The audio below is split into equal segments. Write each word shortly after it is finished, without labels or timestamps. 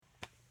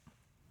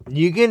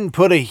You can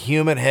put a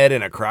human head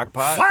in a crock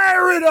pot?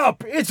 Fire it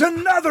up! It's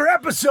another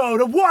episode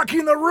of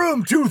Walking the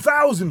Room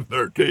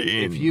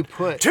 2013. If you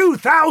put...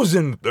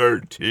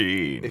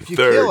 2013. If you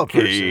kill a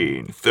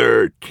person.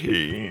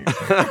 13.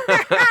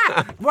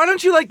 Why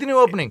don't you like the new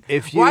opening?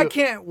 If you... Why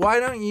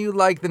don't you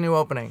like the new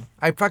opening?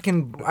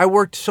 I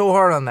worked so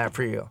hard on that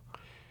for you.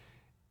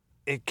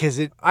 Because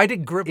I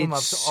did grip them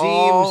up.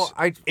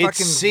 I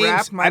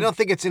don't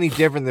think it's any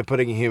different than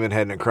putting a human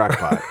head in a crock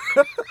pot.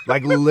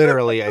 Like,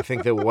 literally, I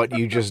think that what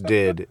you just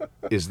did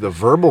is the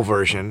verbal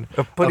version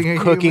of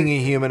cooking a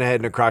human head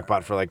in a crock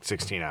pot for like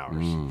 16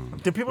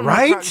 hours. Do people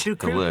right?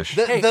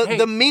 Delish.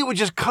 The meat would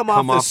just come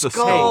off the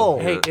skull.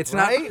 Hey, it's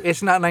not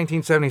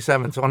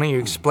 1977, so why don't you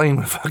explain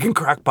what a fucking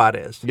crock pot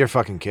is? You're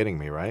fucking kidding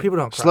me, right? People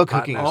don't slow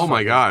crock cooking. pot. Oh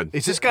my God.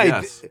 Is this guy...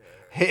 Yes.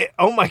 Hey,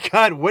 oh my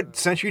God, what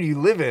century do you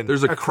live in?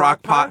 There's a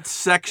crock pot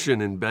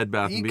section in Bed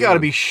Bath & Beyond. You gotta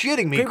be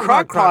shitting me. People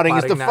Crock potting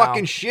is the now.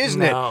 fucking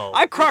shiznit. No.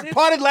 I crock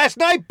potted last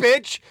night,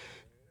 bitch.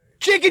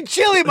 Chicken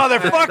chili,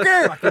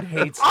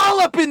 motherfucker. All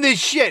up in this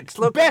shit.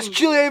 Best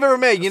chili I've ever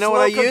made. You know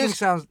what I use?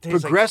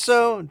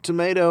 Progresso,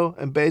 tomato,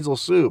 and basil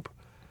soup.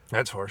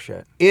 That's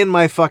horseshit. In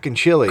my fucking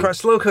chili.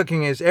 Slow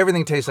cooking is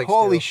everything tastes like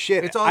Holy stew.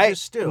 shit. It's all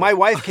just stew. My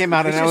wife came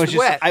out and I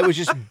was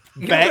just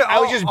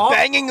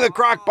banging the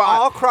crock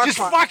pot.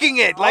 Fucking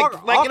it like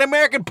an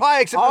American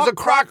pie, except it was a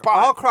crock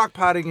pot. All crock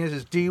potting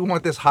is do you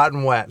want this hot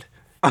and wet?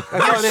 That's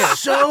all it is.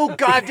 So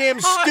goddamn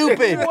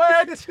stupid.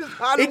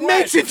 It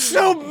makes it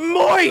so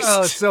moist.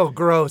 Oh, it's so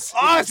gross.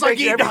 Oh, it's like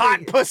eating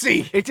hot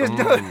pussy. It just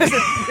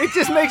it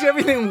just makes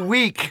everything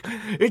weak.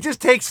 It just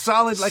takes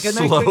solid like a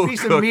nice big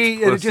piece of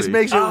meat and it just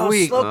makes it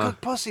weak. Slow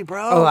cooked pussy,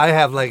 bro. Oh, I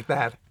have like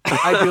that.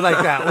 I do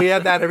like that. We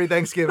have that every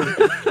Thanksgiving.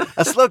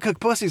 A slow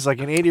cooked pussy is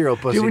like an 80-year-old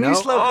pussy. Dude, when you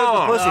slow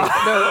cook a pussy,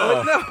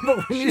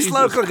 but when you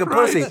slow cook a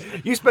pussy,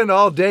 you spend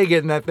all day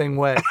getting that thing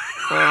wet.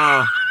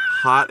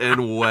 Hot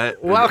and wet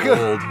and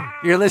old.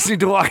 You're listening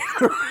to Walking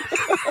the Room.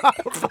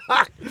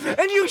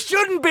 And you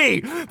shouldn't be.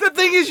 The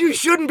thing is, you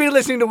shouldn't be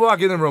listening to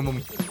Walking the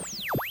Room.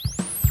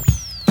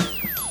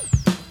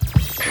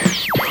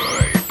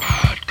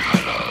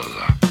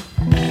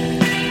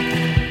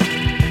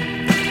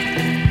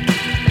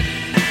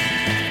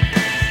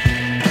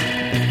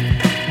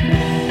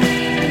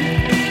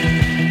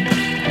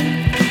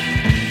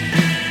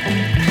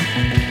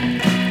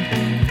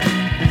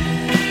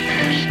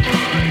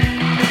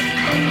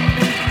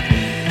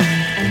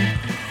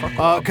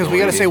 Because we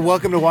got to say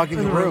welcome to Walking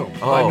the Room.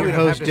 I'm your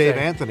host, Dave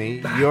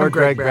Anthony. You're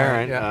Greg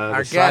Barrett,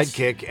 our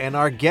sidekick. And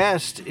our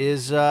guest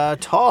is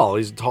tall.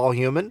 He's a tall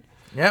human.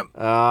 Yep.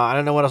 I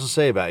don't know what else to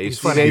say about you. He's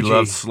Steve funny. He Agee.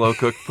 loves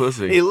slow-cooked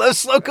pussy. He loves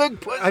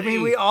slow-cooked pussy. I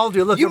mean, we all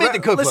do. Look, You made the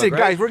cookbook, listen, right?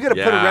 guys, we're going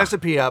to put a Yeah.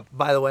 recipe up,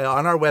 by the way,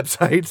 on our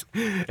website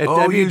at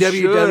you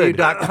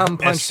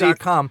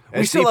www.cumpunch.com.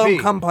 We still own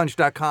SCP.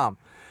 cumpunch.com.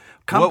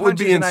 What would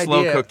be in idea.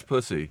 slow-cooked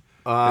pussy?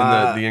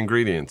 In the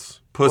ingredients.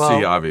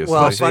 Pussy, obviously.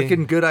 Well,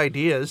 fucking good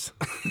ideas.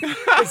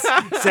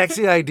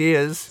 Sexy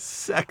ideas.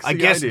 Sexy I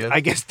guess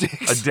ideas.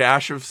 dicks. A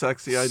dash of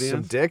sexy ideas.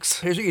 Some dicks.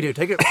 Here's what you do: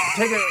 take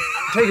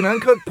an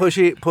uncooked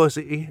pussy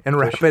and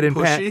wrap it in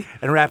pan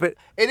and wrap it.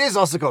 It is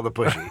also called a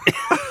pushy.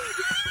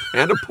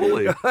 And a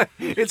pulley.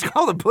 It's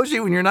called a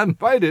pussy when you're not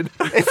invited.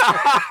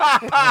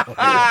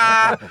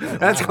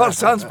 That's called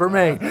Sons per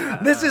May.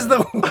 This is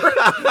the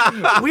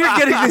we're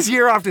getting this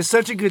year off to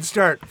such a good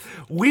start.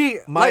 My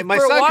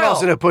son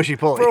calls it a pushy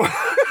pulley.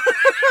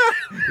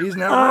 He's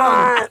not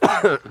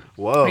wrong.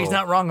 Whoa. He's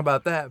not wrong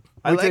about that.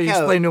 I Wait till like you how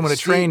explain to him what a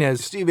train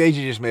is. Steve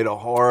Agee just made a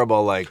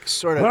horrible,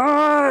 sort of,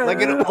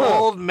 like an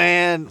old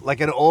man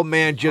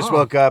just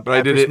woke up. But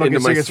I did it after into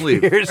my smoking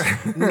sleep. cigarettes,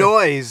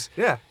 noise.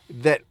 Yeah.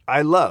 That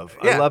I love.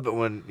 Yeah. I love it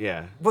when,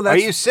 Well, Are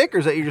you sick or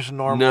is that you just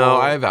normal? No,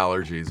 I have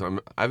allergies.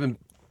 I haven't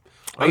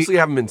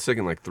been sick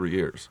in like 3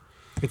 years.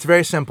 It's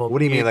very simple. What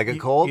do you mean, like a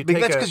cold? you That's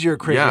take because you're a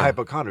crazy Yeah.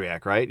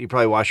 hypochondriac, right? You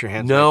probably wash your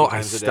hands. No, 50 I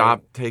times a day.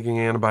 stopped taking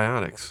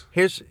antibiotics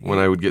Here's when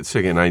I would get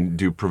sick, and I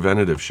do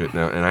preventative shit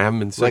now, and I haven't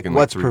been sick Like, in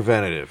what's like 3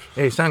 preventative?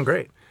 Hey, you sound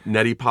great.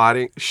 Neti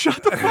potting.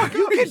 Shut the fuck up.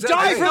 You can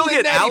die from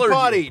the neti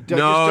potty.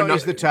 Don't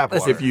use the tap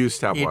water. If you use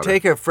tap You water.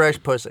 take a fresh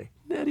pussy.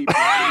 Neti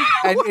potting.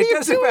 And it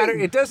doesn't matter.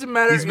 It doesn't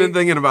matter. He's been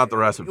thinking about the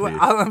recipe. All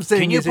I'm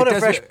saying Can you is put it a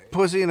fresh doesn't-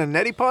 pussy in a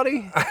neti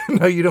potty?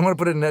 No, you don't want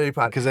to put it in a neti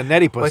pot. Because a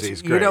neti pussy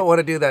is great. You don't want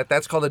to do that.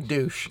 That's called a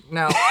douche.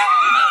 Now,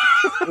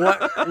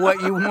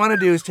 what you want to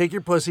do is take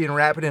your pussy and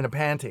wrap it in a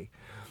panty.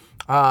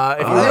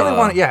 If you really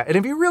want, and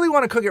if you really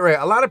want to cook it right,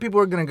 a lot of people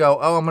are going to go,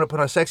 "Oh, I'm going to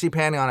put a sexy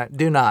panty on it."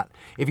 Do not.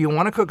 If you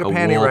want to cook a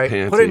panty wool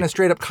right, put it in a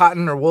straight up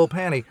cotton or wool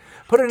panty.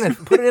 Put it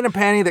in a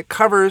panty that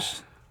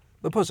covers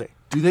the pussy.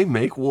 Do they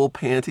make wool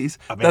panties?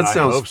 I mean, that I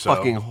sounds hope so.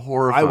 fucking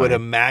horrifying. I would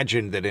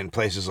imagine that in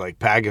places like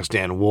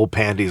Pakistan, wool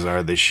panties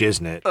are the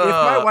shiznit. If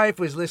my wife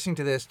was listening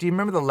to this, do you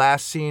remember the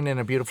last scene in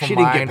A Beautiful She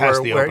didn't Mind? get past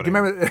where, the where, do you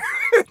opening. remember?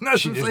 No,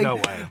 There's no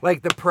way.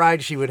 Like the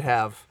pride she would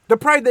have, the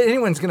pride that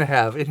anyone's going to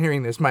have in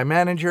hearing this. My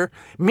manager,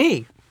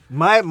 me.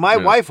 My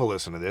wife will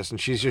listen to this, and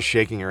she's just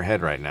shaking her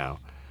head right now.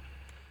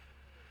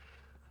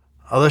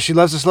 Although she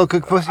loves a slow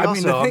cooked pussy. I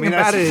mean, the thing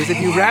about it is,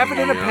 if you wrap it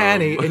in a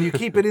panty and you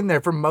keep it in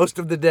there for most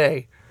of the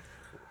day,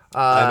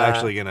 I'm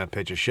actually gonna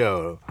pitch a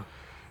show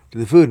to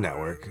the Food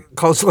Network.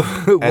 Called Slow.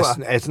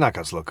 It's not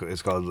called Slow Cook.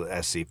 It's called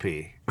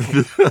SCP.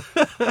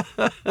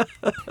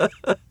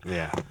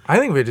 Yeah. I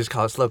think we just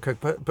call it Slow Cook,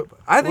 but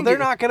I think they're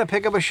not gonna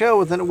pick up a show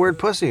with the word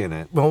pussy in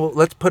it. Well,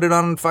 let's put it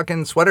on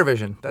fucking Sweater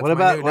Vision. That's What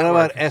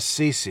about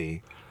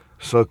SCC?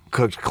 Slow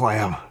cooked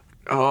clam.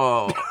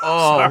 Oh,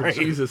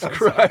 Jesus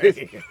Christ.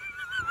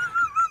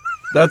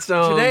 That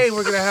sounds Today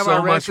we're going to have so our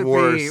much recipe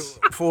worse.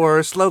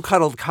 for slow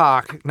cuddled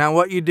cock. Now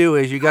what you do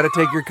is you got to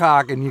take your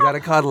cock and you got to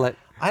cuddle it.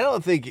 I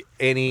don't think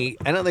any.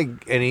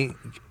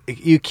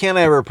 You can't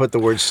ever put the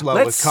word slow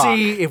Let's with cock.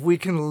 see if we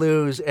can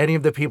lose any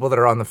of the people that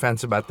are on the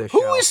fence about this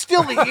show. Who is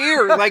still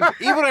here? Like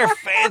even our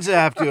fans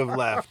have to have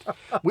left.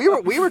 We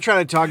were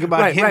trying to talk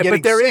about him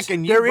getting sick,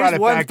 and you brought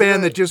it one back fan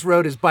to that just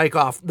rode his bike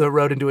off the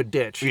road into a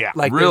ditch. Yeah.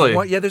 like Really?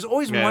 There's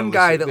always Yeah, one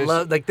guy listen, that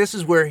loves. Like this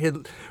is where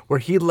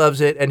he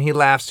loves it, and he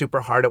laughs super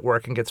hard at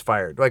work and gets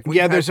fired. Like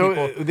there's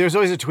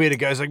always a tweet of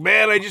guys like,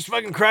 man, I just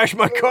fucking crashed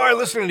my car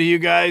listening to you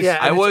guys. Yeah.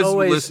 I And was it's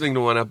always- listening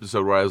to one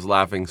episode where I was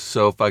laughing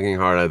so fucking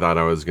hard I thought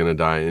I was going to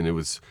die, and it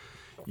was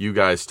you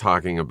guys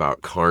talking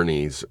about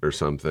carnies or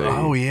something.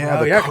 Oh yeah,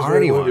 Oh, the yeah, 'cause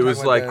carny we- one. It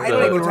was like I the-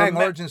 don't even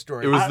remember- origin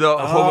story. It was the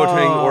Homo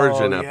Tang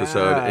origin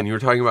episode, yeah. and you were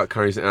talking about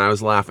carnies, and I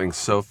was laughing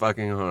so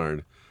fucking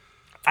hard.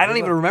 I don't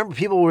even remember.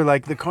 People were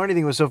like, the carny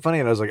thing was so funny,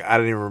 and I was like, I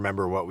don't even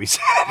remember what we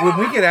said. When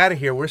we get out of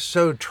here, we're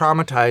so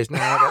traumatized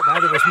now that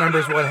neither of us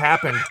remembers what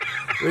happened.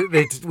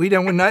 We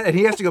don't, and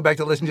he has to go back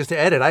to listen just to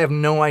edit. I have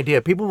no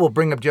idea. People will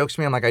bring up jokes to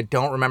me. I'm like, I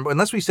don't remember,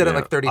 unless we said it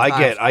like 30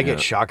 times. I get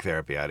shock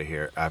therapy out of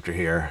here. After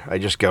here, I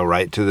just go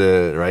right to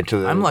the.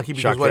 I'm lucky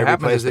because shock what therapy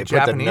happens place. is They the put the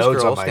Japanese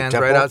nodes girl on my stands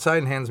temple. right outside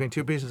and hands me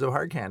 2 pieces of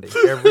hard candy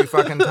every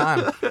fucking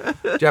time.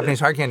 Japanese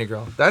hard candy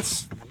girl.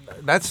 That's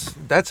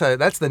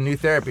the new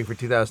therapy for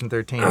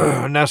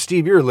 2013. Now,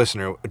 Steve, you're a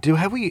listener.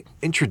 Have we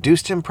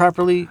introduced him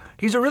properly?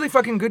 He's a really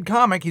fucking good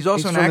comic. He's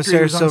also He's an from actor. the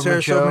He was on Sarah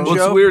Sarah Silverman Silverman show. Well,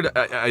 show. it's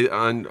weird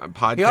on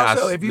podcasts. He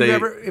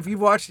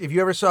also, if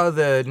you ever saw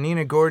the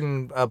Nina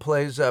Gordon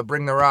plays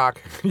Bring the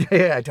Rock,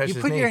 yeah, I touched You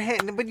his put knee. your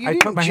hand, but you I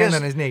didn't put my just, hand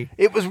on his knee.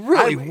 It was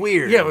really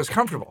weird. Yeah, it was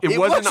comfortable. It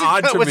wasn't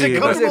odd to was me. It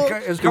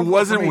comfortable? It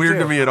wasn't weird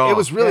to me at all. It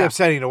was really Yeah.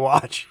 upsetting to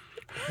watch.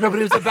 No, but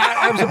it was about.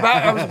 I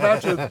was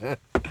about to.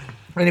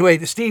 Anyway,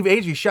 Steve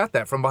Agee shot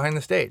that from behind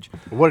the stage.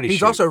 What did he He's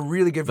shoot? also a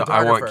really good The I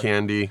photographer. Want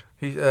Candy.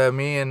 He's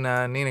me and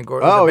Nina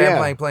Gordon. Oh, the band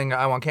yeah. playing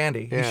I Want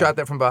Candy. Yeah. He shot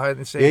that from behind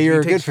the stage. Yeah, you're He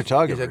a good takes-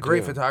 photographer, He's a great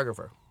too.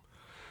 photographer.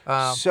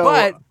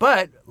 So,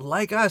 But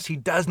like us, he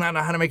does not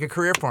know how to make a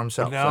career for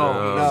himself.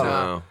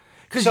 No.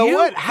 Because So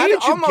what? How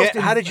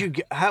did you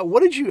get?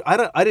 What did you?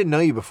 I didn't know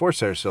you before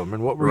Sarah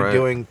Silverman. What were you Right.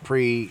 doing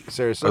pre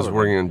Sarah I Silverman? was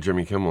working on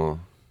Jimmy Kimmel.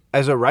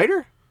 as a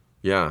writer.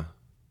 Yeah.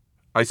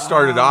 I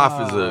started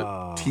off as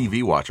a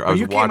TV watcher. I was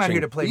you came watching. out here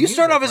to play You music,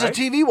 start off as a right?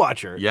 TV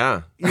watcher.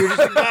 Yeah. You're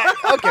just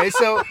okay.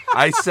 So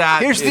I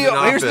sat here's in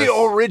an here's the office.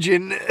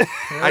 origin.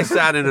 I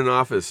sat in an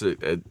office at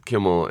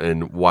Kimmel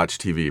and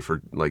watched TV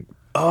for like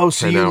Oh,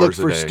 so 10 you look hours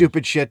a for day.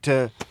 stupid shit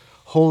to.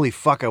 Holy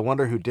fuck! I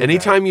wonder who did.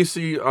 Anytime you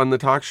see on the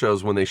talk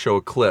shows when they show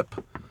a clip,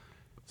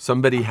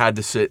 somebody had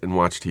to sit and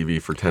watch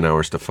TV for 10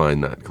 hours to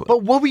find that clip.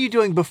 But what were you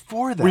doing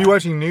before that? Were you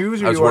watching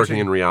news? Or I was were you working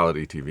watching... in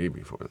reality TV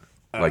before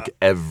that. Like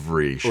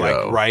every show.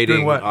 like writing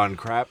Doing what? on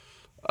crap?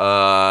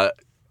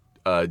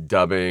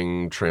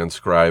 Dubbing,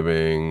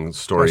 transcribing, My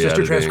story sister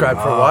editing.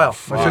 transcribed for a while. My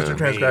fuck sister me.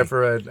 transcribed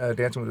for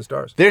Dancing with the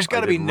Stars. There's got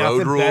to I be did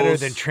nothing Road better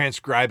Rules. than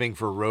transcribing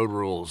for road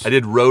rules. I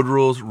did Road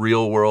Rules,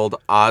 Real World,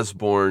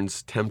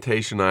 Osbourne's,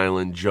 Temptation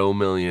Island, Joe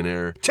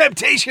Millionaire.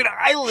 Temptation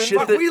Island. Shit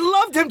Fuck, that- We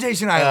love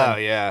Temptation Island. oh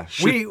yeah.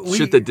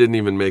 Shit that didn't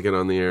even make it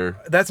on the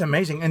air. That's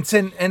amazing. And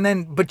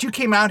then, but you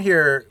came out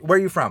here. Where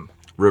are you from?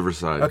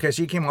 Riverside. Okay,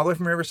 so you came all the way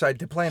from Riverside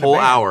to play in Whole a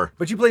band. hour.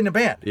 But you played in a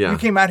band. Yeah. You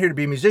came out here to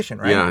be a musician,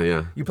 right? Yeah,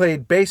 yeah. You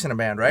played bass in a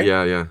band, right?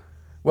 Yeah, yeah.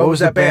 What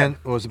was that the band?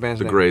 What was the band's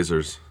The name?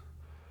 Grazers.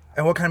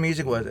 And what kind of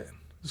music was it?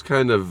 It's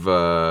kind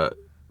of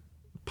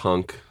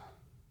punk.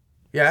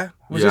 Yeah?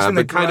 Was yeah, this in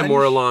the but kind of grunge?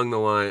 more along the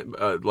line,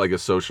 like a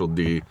Social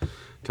D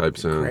type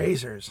sound.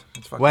 Grazers.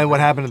 That's fucking What great.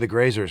 happened to the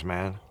Grazers,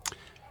 man?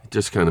 It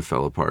just kind of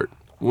fell apart.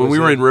 When we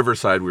were in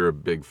Riverside, we were a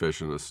big fish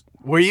in this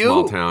Were you?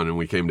 small town, and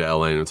we came to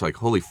LA, and it's like,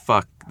 holy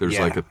fuck, there's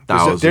Yeah. like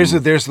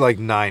 1,000. There's like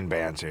 9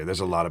 bands here.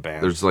 There's a lot of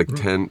bands. There's like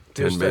 10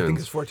 There's, I think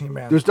bands. it's 14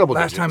 bands. There's double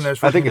Last digits. time there was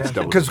I 14 think it's bands.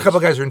 double Because a digits. couple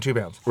guys are in 2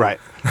 bands. right.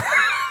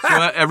 So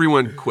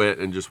everyone quit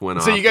and just went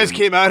off. So you guys and-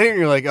 came out here and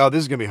you're like, oh, this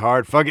is gonna be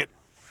hard. Fuck it.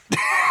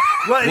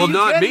 Well,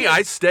 not me.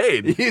 I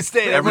stayed. You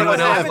stayed. Everyone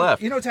else happened-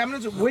 left. You know what's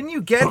happening is when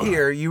you get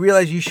here, you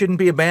realize you shouldn't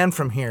be a band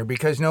from here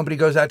because nobody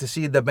goes out to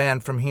see the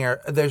band from here.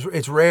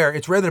 It's rare.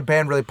 It's rare that a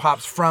band really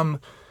pops from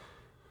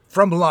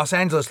Los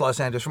Angeles,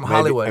 from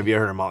Hollywood. Have you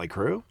ever heard of Motley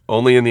Crue?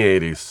 Only in the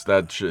 80s.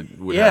 That shit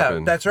would yeah,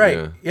 happen. that's right.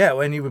 Yeah. Yeah,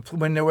 when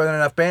there weren't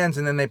enough bands,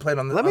 and then they played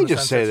on the. Let on me the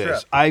just say Sunset this.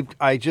 Strip.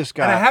 I just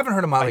got. And I haven't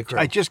heard of Motley Crue.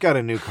 I just got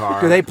a new car.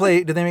 Do they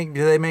play? Do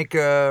they make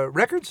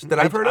records that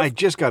I've heard of? I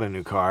just got a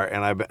new car,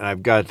 and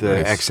I've got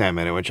the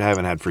XM in it, which I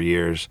haven't had for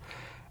years.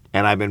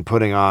 And I've been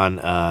putting on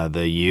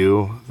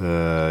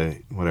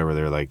the whatever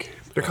they're like.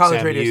 They're college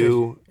XMU,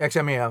 radio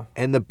station. XMEO.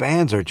 and the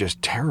bands are just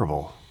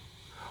terrible.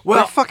 Well,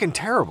 They're fucking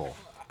terrible.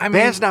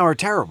 Bands now are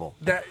terrible.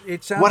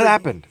 It sounds what like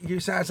happened?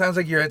 Sounds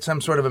like you're at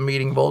some sort of a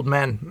meeting of old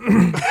men.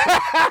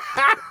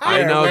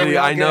 I know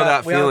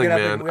that feeling,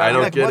 man. I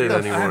don't get it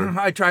anymore.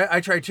 I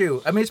try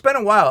too. I mean, it's been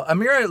a while.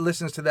 Amira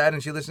listens to that,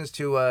 and she listens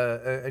to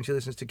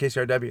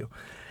KCRW.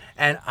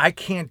 And I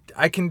can.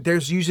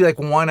 There's usually like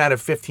 1 out of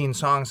 15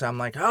 songs. I'm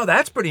like, oh,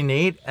 that's pretty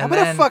neat. And how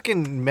about a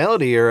fucking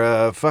melody or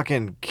a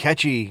fucking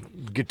catchy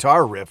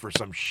guitar riff or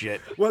some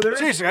shit? Well,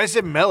 seriously, I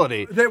said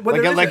melody,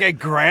 like a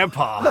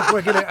grandpa.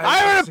 I'm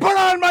gonna put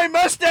on my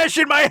mustache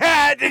and my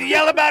hat and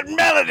yell about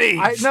melody.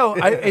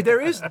 There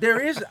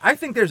is. I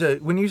think there's a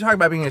when you talk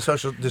about being a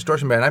social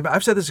distortion band.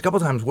 I've said this a couple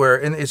times where,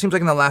 and it seems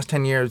like in the last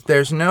 10 years,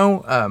 there's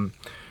no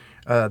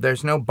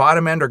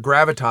bottom end or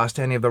gravitas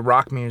to any of the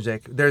rock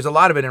music. There's a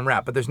lot of it in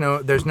rap, but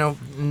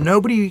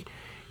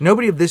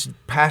nobody of this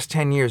past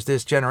 10 years,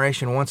 this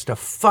generation wants to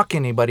fuck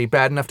anybody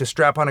bad enough to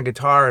strap on a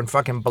guitar and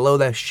fucking blow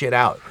that shit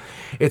out.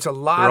 It's a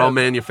lot. They're all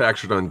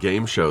manufactured on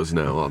game shows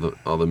now.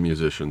 All the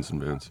musicians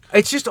and bands.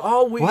 It's just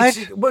all we. What?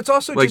 But it's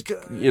also like,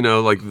 just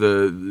like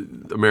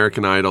the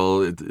American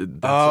Idol.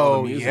 That's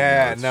all the music.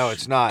 Yeah, no,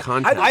 it's not.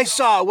 Content. I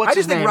saw what's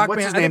his name?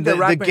 What's his name?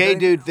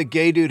 The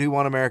gay dude who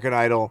won American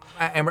Idol.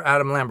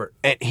 Adam Lambert.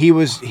 And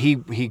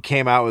he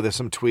came out with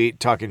some tweet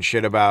talking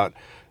shit about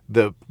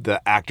the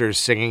actors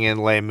singing in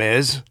Les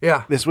Mis.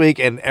 This week,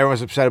 and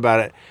everyone's upset about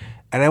it.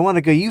 And I want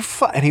to go,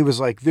 and he was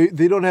like,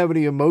 they don't have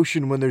any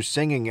emotion when they're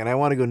singing. And I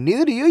want to go,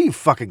 neither do you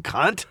fucking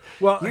cunt.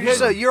 Well,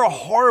 you're a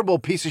horrible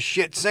piece of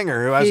shit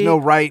singer who has no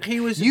right.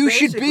 You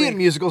should be in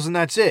musicals, and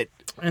that's it.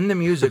 In the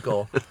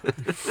musical,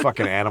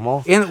 fucking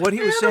animal. And what he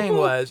was saying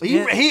was,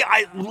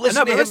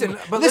 listen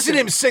to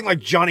him sing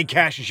like Johnny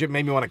Cash and shit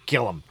made me want to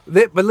kill him.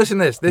 But listen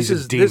to this. This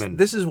He's a demon.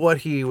 This is what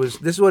he was.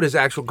 This is what his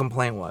actual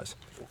complaint was.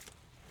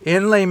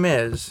 In Les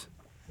Mis,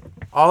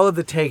 all of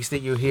the takes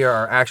that you hear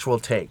are actual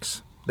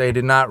takes. They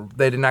did not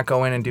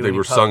go in and do. They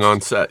were sung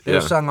on set. They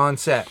were sung on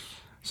set.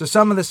 So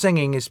some of the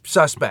singing is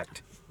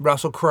suspect.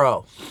 Russell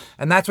Crowe,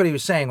 and that's what he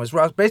was saying.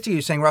 Basically he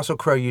was saying, Russell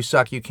Crowe, you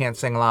suck. You can't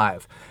sing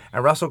live.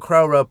 And Russell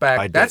Crowe wrote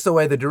back, that's the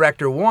way the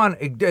director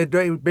wanted.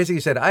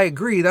 Basically said, I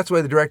agree. That's the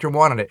way the director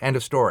wanted it. End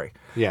of story.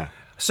 Yeah.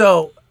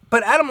 So,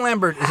 but Adam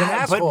Lambert is an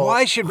asshole. But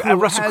why should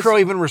Russell Crowe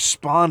even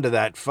respond to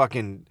that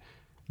fucking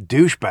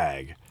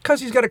douchebag?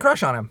 Because he's got a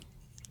crush on him.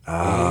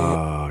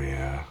 Oh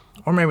yeah.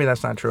 Or maybe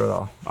that's not true at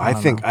all. I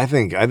think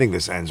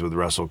this ends with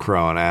Russell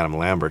Crowe and Adam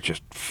Lambert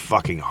just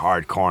fucking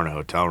hardcore in a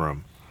hotel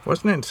room.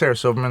 Wasn't it Sarah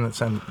Silverman that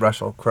said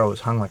Russell Crowe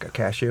was hung like a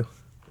cashew?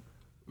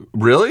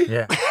 Really?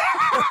 Yeah.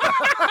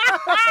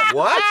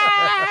 What?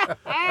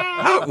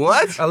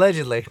 What?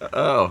 Allegedly.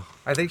 Oh.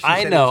 I think she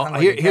I said know. It was hung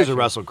like Here's a a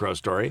Russell Crowe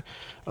story.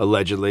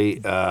 Allegedly,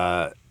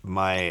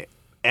 my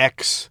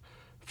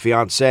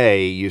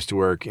ex-fiance used to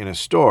work in a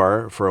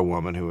store for a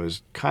woman who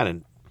was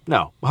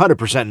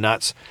 100%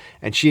 nuts.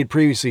 And she had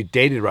previously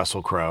dated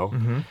Russell Crowe.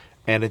 Mm-hmm.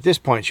 And at this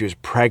point, she was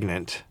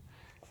pregnant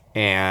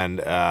and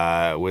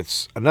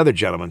with another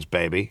gentleman's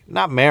baby.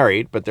 Not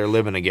married, but they're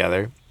living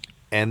together.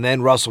 And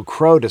then Russell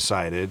Crowe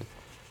decided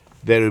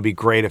that it would be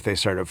great if they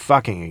started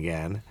fucking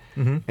again.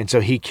 Mm-hmm. And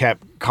so he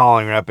kept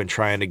calling her up and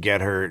trying to get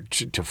her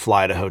to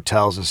fly to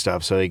hotels and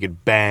stuff so he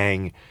could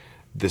bang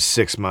the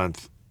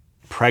 6-month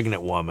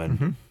pregnant woman.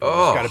 Mm-hmm. Who's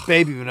got a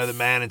baby with another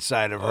man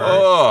inside of her.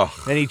 Oh.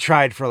 And he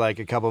tried for like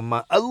a couple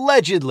months.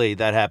 Allegedly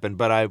that happened,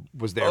 but I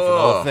was there for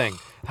the whole thing.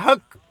 How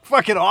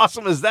fucking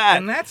awesome is that?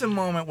 And that's a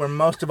moment where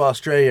most of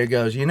Australia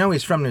goes,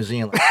 he's from New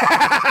Zealand.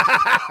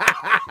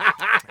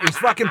 He's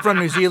fucking from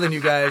New Zealand,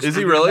 you guys. Is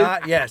he really?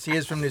 Yes, he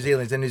is from New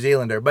Zealand. He's a New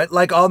Zealander. But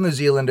like all New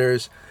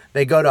Zealanders,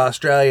 they go to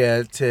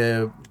Australia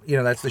to,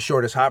 that's the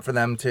shortest hop for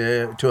them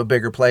to a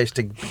bigger place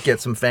to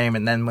get some fame.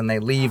 And then when they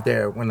leave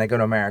there, when they go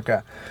to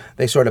America,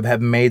 they sort of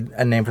have made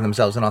a name for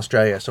themselves in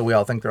Australia. So we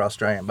all think they're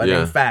Australian. But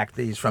in fact,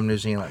 he's from New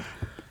Zealand.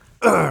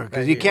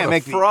 Because you can't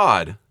make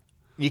fraud.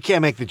 You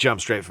can't make the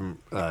jump straight from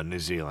New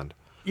Zealand.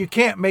 You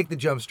can't make the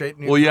jump straight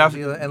from New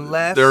Zealand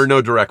unless there are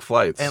no direct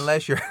flights.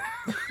 Unless you're...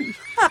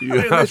 You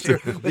have to.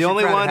 The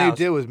only one who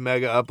did was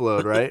Mega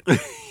Upload, right?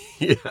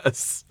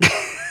 Yes.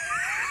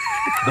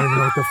 I don't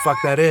know what the fuck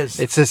that is.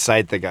 It's a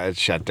site that got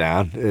shut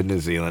down in New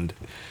Zealand.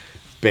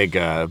 Big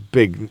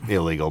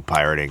illegal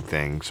pirating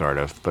thing, sort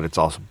of, but it's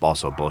also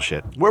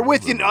bullshit. We're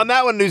with you on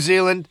that one, New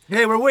Zealand.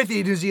 Hey, we're with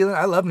you, New Zealand.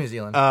 I love New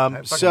Zealand. Love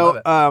it.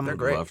 They're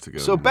great. Love to go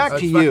so back to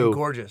it's you.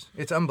 Gorgeous.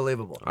 It's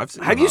unbelievable.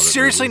 Have you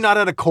seriously not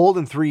had a cold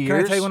in 3 years?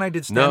 Can I tell you when I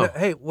did stand up?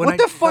 Hey, what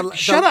the fuck?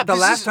 Shut up. The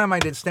last time I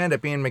did stand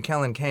up, Ian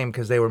McKellen came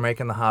because they were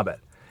making The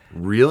Hobbit.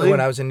 Really?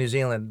 When I was in New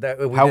Zealand.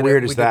 How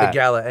weird is we that? did the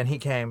gala, and he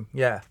came.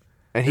 Yeah.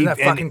 And Isn't that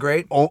fucking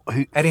great?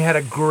 And he had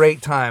a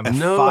great time.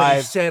 No,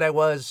 he said I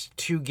was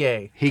too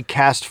gay. He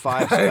cast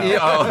 5 spells.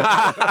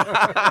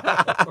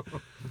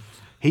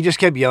 He just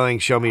kept yelling,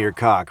 "Show me your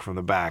cock" from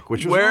the back,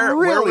 which was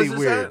really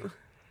weird. At?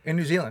 In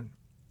New Zealand.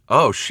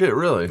 Oh shit!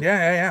 Really?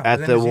 Yeah.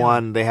 At the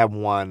one, they have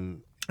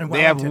one.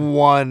 They have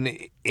one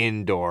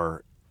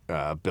indoor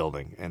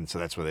building, and so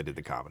that's where they did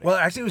the comedy. Well,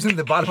 actually, it was in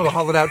the bottom of a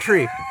hollowed-out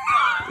tree.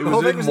 It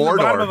was in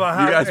Mordor.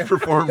 You guys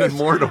performed in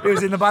Mordor. It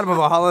was in the bottom of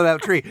a hollowed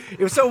out tree. It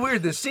was so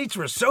weird. The seats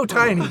were so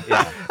tiny.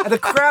 And the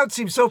crowd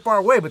seemed so far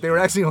away, but they were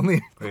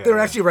actually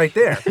actually right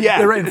there. Yeah.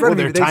 They're right in front of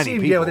me. They're They tiny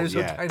seemed, people. they were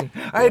so tiny.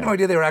 I had no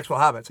idea they were actual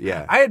hobbits.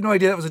 Yeah. I had no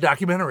idea that was a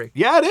documentary.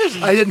 Yeah, it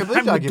is. I didn't. It's a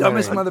I'm the complete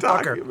dumbest documentary.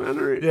 motherfucker.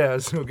 Documentary. Yeah,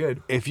 it's so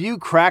good. If you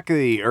crack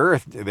the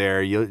earth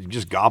there,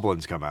 just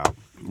goblins come out.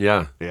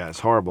 Yeah. Yeah, it's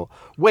horrible.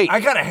 Wait, I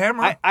got a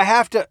hammer. I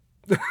have to.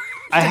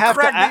 I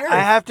crack the earth.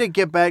 have to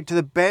get back to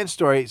the band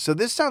story. So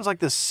this sounds like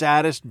the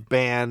saddest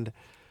band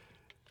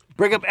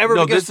breakup ever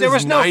because there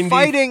was no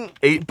fighting.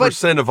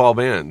 8% of all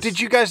bands. Did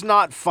you guys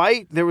not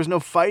fight? There was no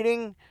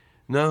fighting.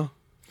 No.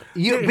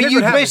 Here's But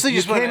you what basically happened.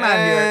 just You went. came out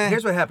here.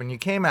 Here's what happened. You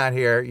came out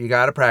here. You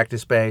got a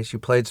practice space. You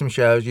played some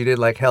shows. You did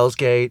like Hell's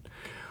Gate,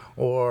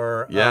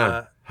 or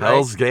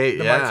Hell's Gate.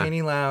 the Yeah.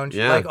 Martini Lounge,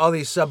 Yeah. like all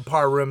these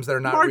subpar rooms that are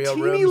not real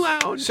Martini rooms.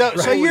 Lounge. So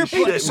you're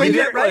we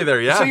did play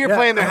there. Yeah. So you're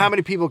playing there. How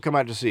many people come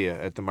out to see you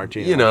at the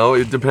Martini? You know,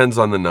 it depends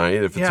on the night.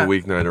 If it's Yeah. a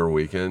weeknight or a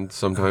weekend,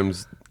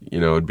 sometimes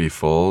it'd be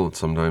full.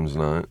 Sometimes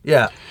not.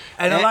 Yeah,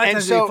 and a lot of And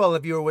times so- it'd be full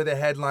if you were with a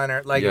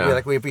headliner, like Yeah.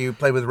 if you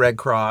played with Red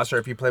Cross or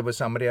if you played with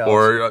somebody else.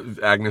 Or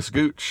Agnes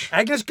Gooch.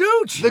 Agnes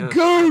Gooch. The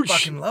Gooch. I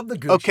fucking love the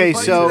Gooch. Okay, You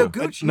fucking so the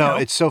Gooch, you no, know.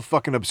 it's so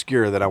fucking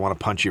obscure that I want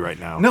to punch you right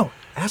now. No,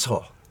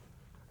 asshole.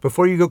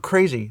 Before you go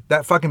crazy,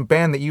 that fucking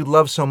band that you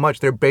love so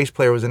much, their bass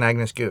player was an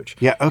Agnes Gooch.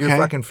 Yeah, okay. Your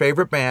fucking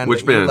favorite band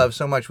Which that you band? love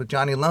so much with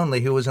Johnny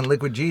Lonely, who was in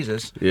Liquid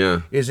Jesus,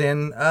 Yeah. is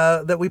in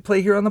that we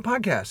play here on the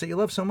podcast that you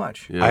love so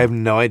much. Yeah. I have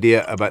no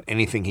idea about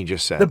anything he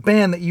just said. The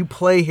band that you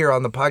play here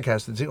on the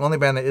podcast, it's the only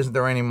band that isn't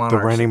the Reigning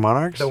Monarchs. The Reigning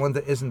Monarchs? The one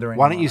that isn't the Reigning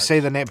Why don't you Monarchs. say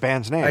the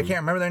band's name? I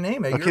can't remember their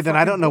name. Okay, then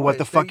I don't know what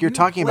the fuck you're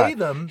talking about.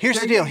 Here's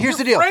the deal. Here's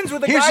the deal. You're friends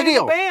with the Here's guy the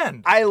deal. in the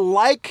band. I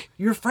like.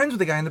 You're friends with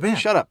the guy in the band.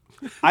 Shut up.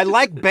 I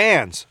like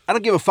bands. I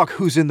don't give a fuck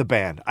who's in the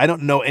band. I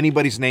don't know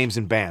anybody's names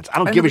in bands. I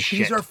don't give a shit.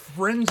 These are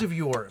friends of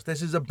yours.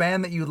 This is a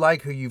band that you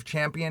like, who you've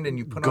championed and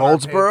you put on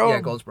Goldsboro? our page.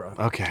 Yeah, Goldsboro.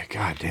 Okay,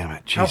 god damn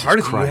it. How Jesus hard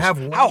is it? You Christ. have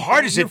one How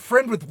hard is you're it?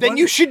 friend with Then one-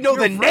 you should know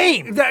you're the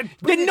friend- name. that-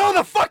 Then know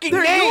the fucking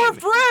They're name. your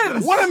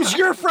friends. One of them's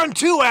your friend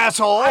too,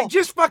 asshole. I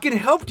just fucking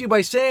helped you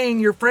by saying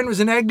your friend was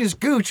an Agnes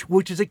Gooch,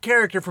 which is a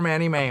character from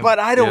Annie Mame. But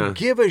I don't Yeah.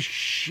 give a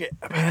shit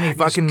about Annie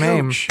fucking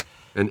Mame. Gooch.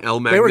 And El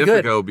They were good.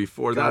 Magnifico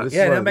before that. this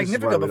Yeah, is why- and this is why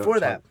Magnifico we don't before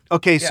talk. that.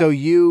 Okay, so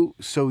you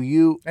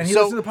And he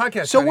so, listened to the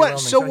podcast. So Johnny what?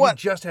 Lonely, So what?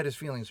 He just had his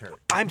feelings hurt.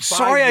 I'm By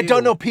sorry, I you.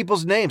 don't know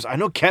people's names. I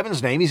know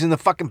Kevin's name. He's in the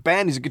fucking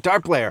band. He's a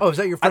guitar player. Oh, is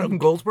that your friend from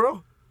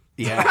Goldsboro?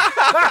 Yeah.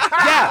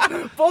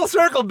 Full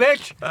circle,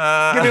 bitch.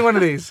 Give me one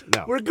of these.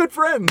 No. We're good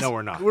friends. No,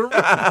 we're not. We're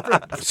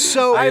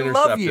So I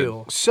love intercepted.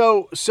 you.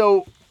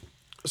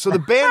 So the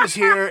band is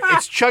here.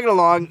 It's chugging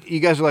along. You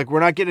guys are like, we're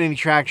not getting any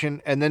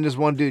traction. And then does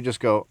one dude just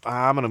go,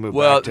 I'm gonna move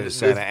back to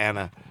Santa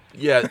Ana.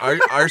 Yeah,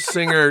 our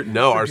singer,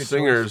 our good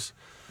singers,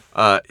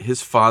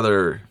 his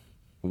father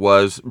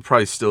was,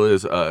 probably still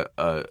is,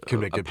 a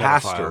Convicted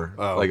pastor,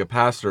 pedophile. Oh. like a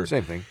pastor.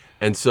 Same thing.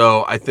 And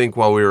so I think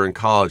while we were in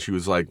college, he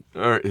was like,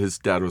 his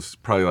dad was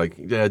probably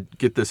like, Dad,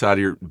 get this out of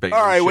your bank.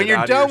 All right, when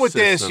you're done with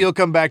this, you'll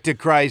come back to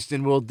Christ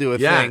and we'll do a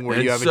thing where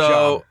and you have a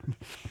so, job.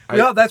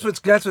 No, that's what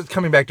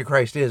coming back to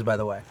Christ is, by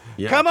the way.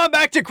 Yeah. Come on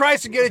back to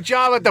Christ and get a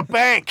job at the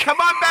bank. Come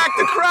on back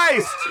to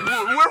Christ.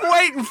 We're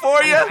waiting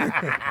for you.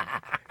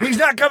 He's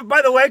not coming.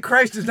 By the way,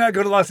 Christ does not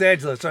go to Los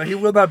Angeles, so he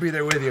will not be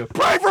there with you.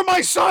 Pray for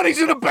my son.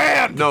 He's in a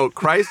band. No,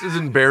 Christ is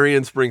in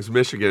Berrien Springs,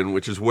 Michigan,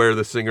 which is where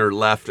the singer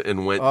left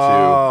and went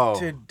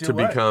To do to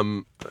what?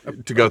 become,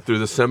 to go through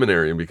the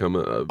seminary and become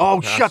a Oh,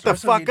 pastor. shut the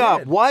That's what he fuck up.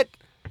 did. What?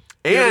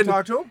 You ever And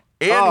talk to him?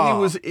 And Oh.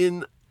 he was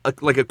in a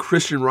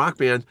Christian rock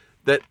band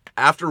that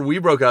after we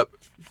broke up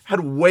had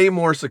way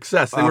more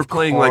success. They were Of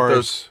playing like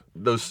course.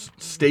 those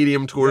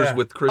stadium tours Yeah.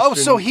 with Christian. Oh,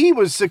 so he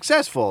was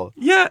successful.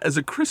 yeah, as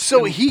a Christian.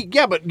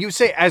 So but you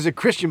say as a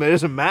Christian, but it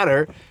doesn't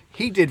matter.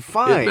 He did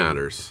fine. it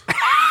matters.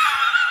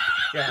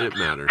 Yeah. It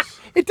matters.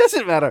 It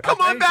doesn't matter. Come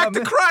on back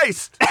to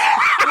Christ.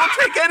 We'll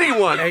take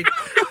anyone. Hey,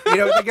 you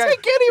know the guy.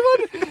 Take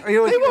anyone. You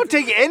know, They won't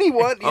take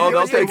anyone. Oh,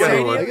 they'll take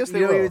anyone. I guess You they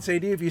know what he will. would say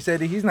to you if you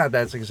said he's not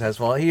that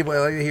successful? He'd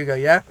go,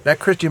 yeah, that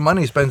Christian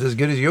money spends as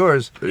good as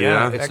yours.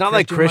 Yeah. It's That not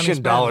like Christian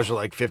Christian money dollars are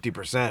like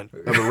 50%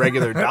 of a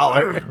regular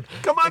dollar.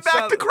 Come on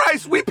back to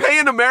Christ. We pay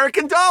in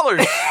American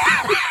dollars.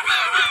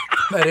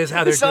 That is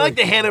how they're It's not like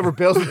doing. the Hanover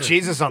bills with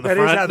Jesus on the That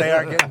is front. how they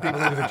are getting people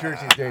into the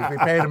church these days. We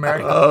pay in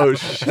American. Oh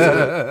shit.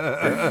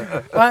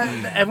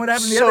 And what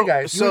happened to the other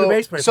guys? You were the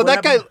bass player. So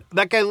what that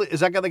happened? guy, is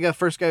that guy the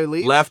first guy who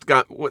leaves? Left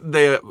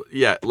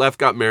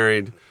got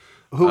married.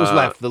 Who was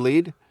left? The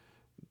lead?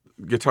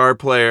 Guitar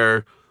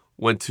player,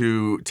 went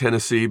to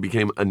Tennessee,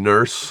 became a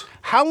nurse.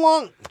 How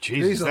long? These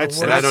Jesus, are the that's,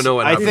 worst. And I don't know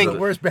what I happened think to the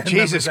worst band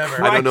Jesus members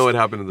ever. Christ, I don't know what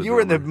happened to the You were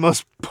in the drummer.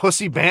 most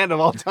pussy band of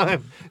all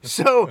time.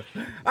 So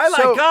I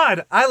like so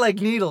God. I like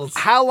needles.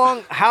 How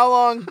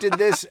long did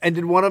this? And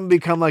did one of them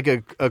become like a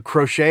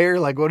crocheter?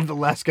 Like what did the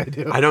last guy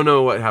do? I don't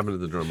know what happened to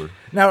the drummer.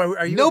 Now,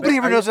 are you? Nobody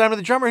ever are knows you, what happened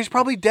to the drummer. He's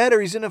probably dead or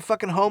he's in a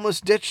fucking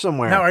homeless ditch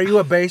somewhere. Now, are you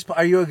a bass?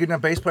 Are you a good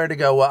enough bass player to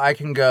go? Well, I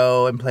can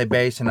go and play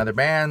bass in other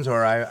bands,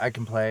 or I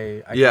can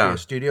play. I can Yeah. be a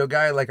studio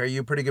guy. Like, are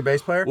you a pretty good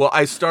bass player? Well,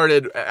 I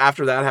started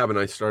after that happened.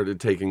 I started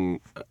taking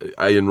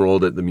I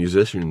enrolled at the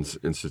Musicians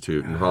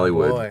Institute in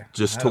Hollywood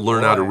just to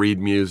learn how to read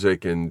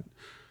music, and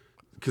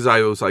because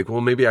I was like,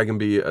 well, maybe I can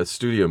be a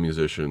studio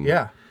musician.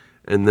 Yeah.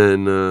 And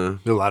then a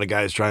lot of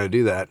guys trying to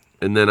do that.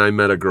 And then I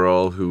met a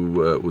girl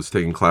who was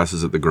taking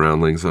classes at the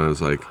Groundlings, and I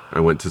was like, I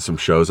went to some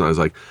shows, and I was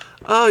like,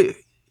 oh,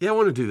 yeah, I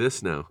want to do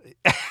this now.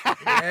 Yeah.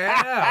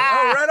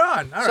 Oh, right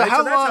on. All right.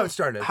 So that's how it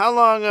started. How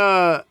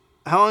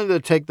long did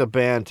it take the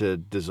band to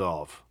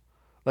dissolve?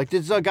 Like,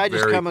 did the guy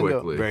just come and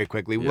go very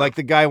quickly? Yeah. Like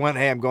the guy went,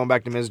 "Hey, I'm going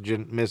back to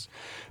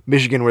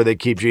Michigan, where they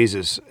keep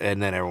Jesus,"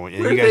 and then everyone.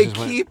 And where you guys they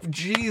just keep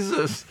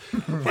Jesus?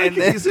 Like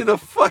he's in a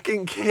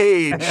fucking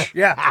cage.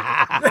 Yeah.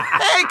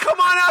 Hey, come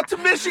on out to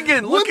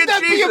Michigan. Look Wouldn't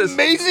at that Jesus. be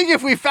amazing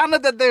if we found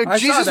out that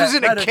Jesus was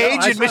in a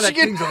cage in Michigan? That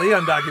Kings of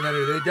Leon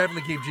documentary. They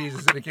definitely keep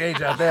Jesus in a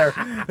cage out there.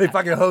 They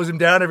fucking hose him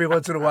down every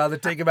once in a while. They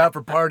take him out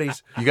for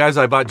parties. You guys,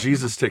 I bought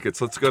Jesus tickets.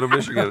 Let's go to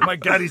Michigan. Oh my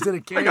God, he's in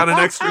a cage. I got an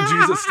extra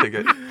Jesus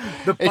ticket.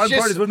 The fun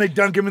part is when they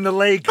dunk him in the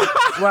lake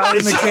while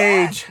in the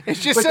cage.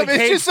 It's just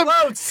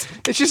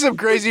some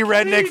crazy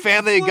redneck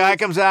family. A guy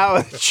comes out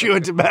with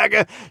chewing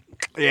tobacco.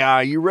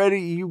 Yeah, you ready?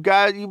 You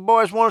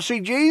boys want to see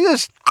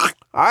Jesus? All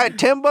right,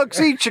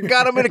 $10 each. I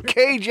got him in a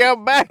cage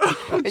out back.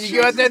 And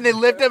you go out there and they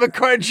lift up a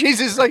car, and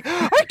Jesus is like,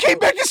 I came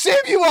back to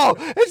save you all.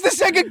 It's the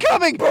second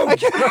coming.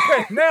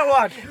 Now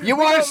what? You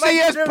want to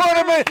see us put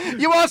him in?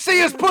 You want to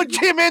see us put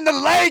him in the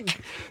lake?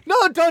 No,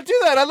 don't do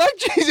that. I like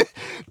Jesus.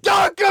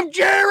 Dunk him,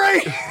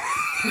 Jerry.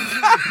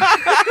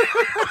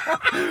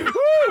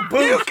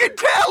 You can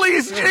tell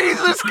he's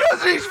Jesus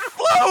because he's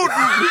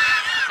floating.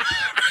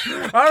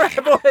 All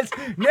right, boys.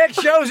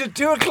 Next show's at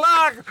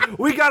 2:00.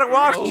 We gotta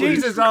wash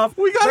Jesus off.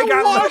 We gotta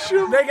wash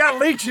him. They got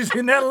leeches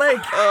in that lake.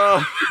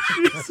 Oh,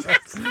 Jesus!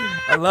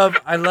 I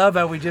love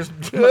how we just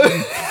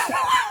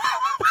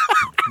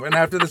went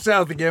after the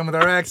South again with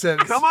our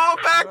accents. Come on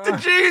back to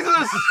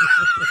Jesus.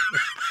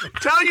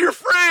 Tell your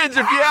friends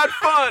if you had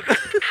fun.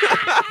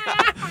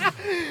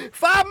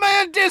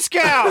 5-man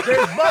discount.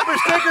 There's bumper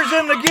stickers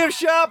in the gift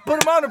shop. Put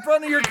them on the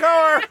front of your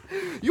car.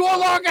 You want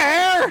longer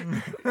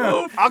hair?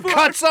 Oh, I'll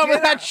cut some of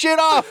that shit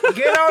off.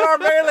 Get on our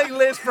mailing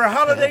list for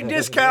holiday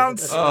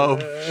discounts. Oh,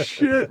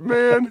 shit,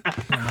 man.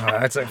 Oh,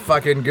 that's a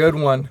fucking good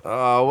one.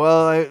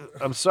 Well,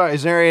 I'm sorry.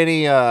 Is there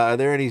any? Are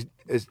there any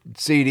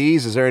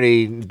CDs? Is there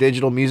any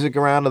digital music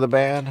around of the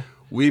band?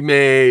 We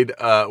made.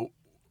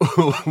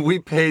 We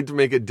paid to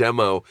make a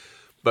demo,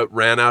 but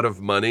ran out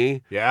of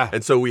money. Yeah.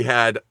 And so we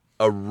had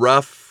a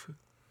rough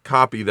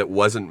copy that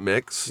wasn't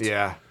mixed.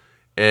 Yeah.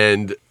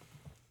 And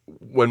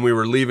when we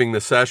were leaving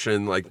the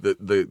session, like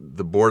the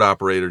board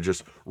operator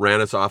just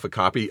ran us off a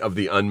copy of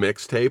the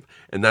unmixed tape,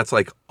 and that's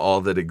like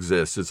all that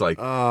exists. It's like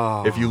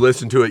if you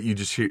listen to it, you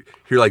just hear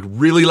like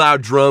really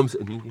loud drums,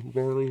 and you can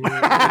barely hear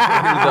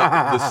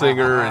the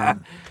singer,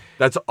 and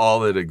that's all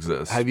that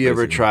exists. Have you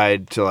ever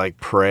tried to like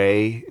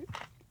pray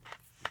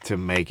to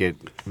make it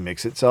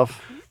mix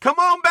itself? Come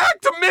on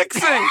back to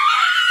mixing.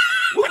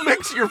 We'll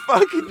mix your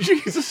fucking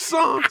Jesus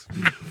songs.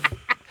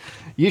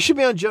 You should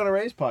be on Jonah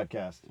Ray's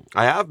podcast.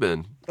 I have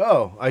been.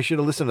 Oh, I should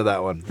have listened to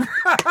that one.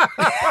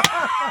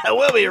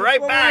 We'll be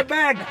right back.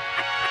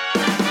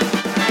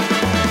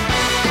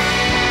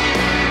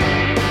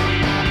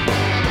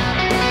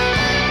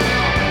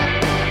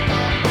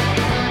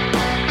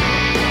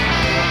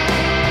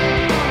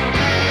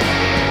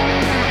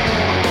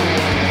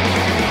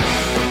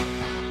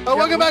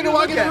 Welcome back to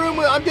Walking the Room.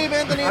 I'm Dave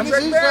Anthony. I'm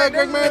This is Greg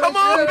Merritt. Come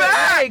on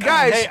back. Hey,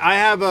 guys. Hey, I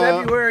have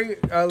February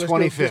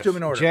 25th. Let's do them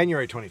in order.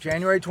 January 25th.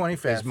 January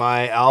 25th. Is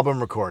my album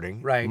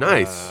recording. Right.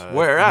 Nice.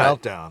 Where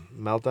at?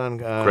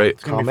 Meltdown. Great.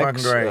 Comics. It's gonna be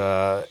fucking great.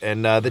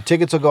 And the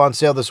tickets will go on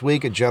sale this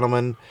week.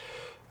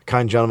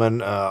 Kind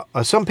gentleman.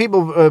 Some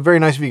people, very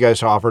nice of you guys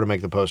to offer to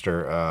make the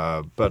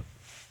poster. But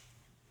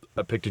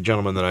I picked a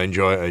gentleman that I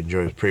enjoy. I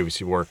enjoy his previous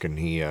work, and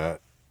he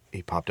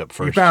popped up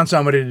first. You found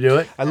somebody to do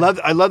it. I love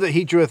that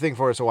he drew a thing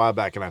for us a while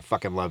back, and I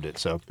fucking loved it.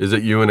 So Is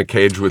it you in a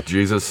cage with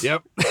Jesus?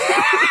 yep.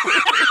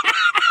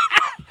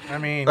 I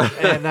mean,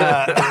 And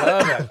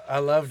I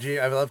love it.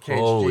 I love Cage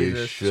Holy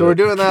Jesus. shit. so we're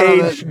doing that.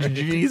 Cage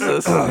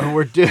Jesus.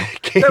 We're doing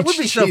Cage That would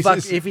be so Jesus.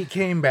 fucked if he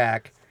came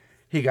back.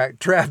 He got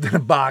trapped in a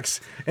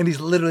box, and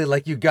he's literally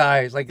like you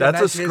guys. Like That's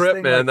a his script,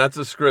 thing, man. like, That's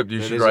a script.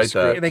 You should is a write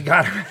script. that. they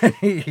got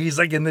he's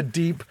like in the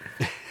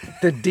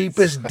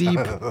deepest deep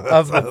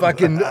of the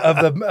fucking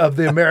of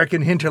the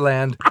American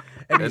hinterland,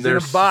 and he's And they're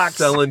in a box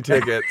selling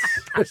tickets.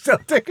 sell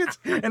tickets,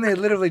 and they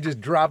literally just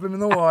drop him in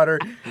the water.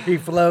 He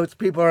floats.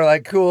 People are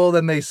like, cool.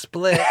 Then they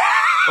split.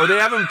 Or they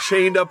have him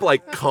chained up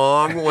like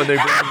Kong when they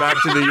bring him back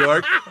to New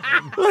York.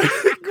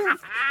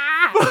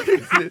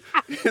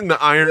 In the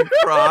Iron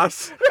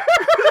Cross.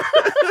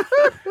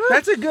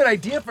 That's a good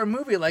idea for a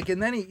movie. Like,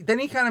 and then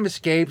he kind of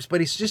escapes, but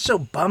he's just so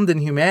bummed in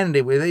humanity.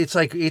 It's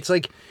like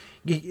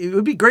it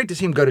would be great to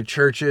see him go to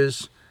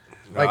churches,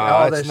 like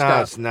all this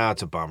stuff. Now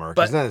it's a bummer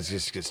because But- then it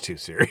just gets too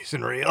serious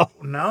and real.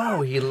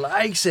 No, he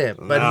likes it,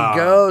 but No. he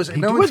goes.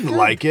 He no, it's wouldn't good.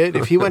 like it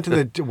if he went to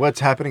the what's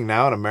happening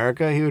now in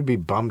America. He would be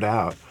bummed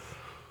out.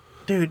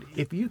 Dude,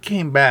 if you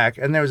came back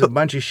and there was a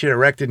bunch of shit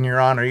erected in your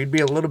honor, you'd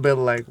be a little bit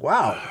like,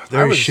 wow.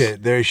 There's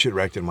shit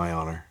wrecked in my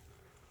honor.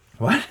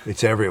 What?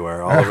 It's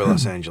everywhere, all over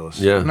Los Angeles.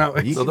 Yeah. No,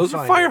 So those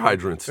are fire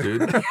hydrants,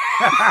 dude.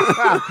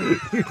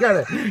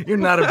 You're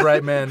not a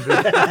bright man, dude.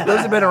 Those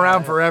have been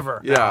around forever.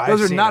 Yeah.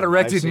 Those I've are not seen 'em.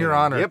 erected I've in your seen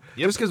 'em. honor. Yep.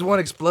 Just because one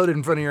exploded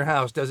in front of your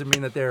house doesn't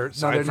mean that they're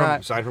not.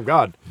 Aside from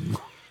God.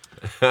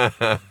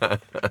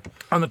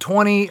 On the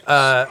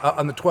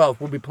 12th,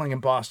 we'll be playing in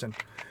Boston.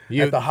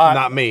 You, at the hot,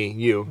 not me,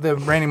 you. The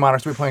Randy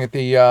Monarchs will be playing at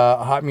the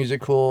Hot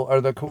Music Cool, or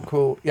the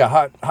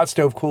Hot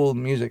Stove Cool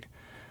Music.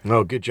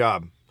 Oh, good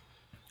job.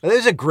 That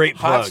is a great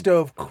plug. Hot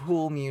Stove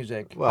Cool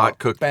Music. Hot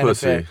cooked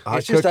benefit. pussy. Hot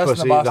It's just Cooked us and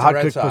Pussy, the Boston Hot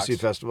Red Cooked Sox. Pussy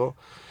Festival.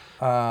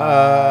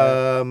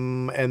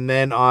 And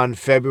then on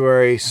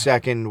February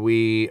 2nd,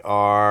 we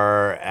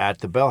are at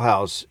the Bell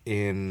House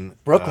in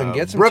Brooklyn.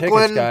 Get some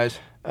Brooklyn, tickets,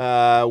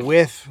 guys.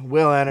 with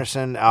Will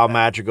Anderson, Al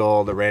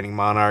Madrigal, the Reigning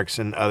Monarchs,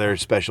 and other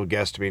special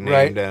guests to be named.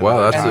 Right. And,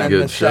 Wow, that's And a then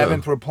good the show.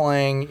 7th, we're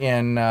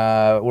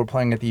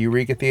playing at the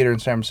Eureka Theater in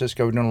San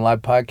Francisco. We're doing a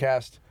live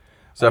podcast.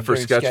 Is that for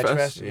during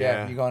Sketchfest? Yeah.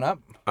 Yeah. You going up?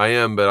 I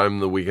am, but I'm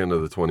the weekend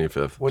of the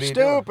 25th. What are you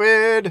doing?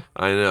 Stupid.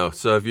 I know.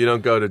 So if you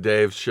don't go to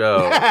Dave's show,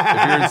 if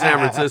you're in San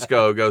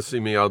Francisco, go see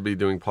me. I'll be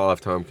doing Paul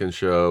F. Tompkins'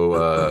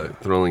 show,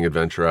 Thrilling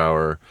Adventure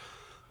Hour,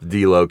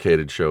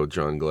 Delocated show with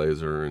John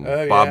Glazer, and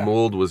Oh, Bob yeah.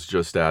 Mould was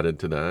just added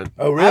to that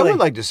Oh, I really? would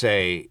like to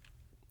say,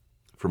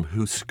 from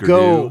Husker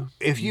go,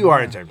 if you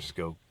are in San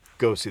Francisco,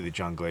 go see the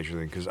John Glazer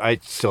thing, because I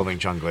still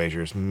think John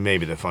Glazer is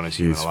maybe the funniest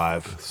human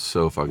alive.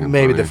 So fucking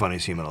Maybe funny. the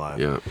funniest human alive.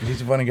 Yeah. He's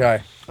a funny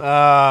guy.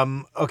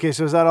 Okay,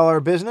 so is that all our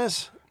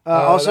business?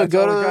 Also, that's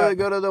all we got.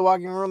 go to the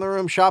Walking Around the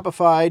Room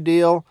Shopify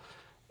deal.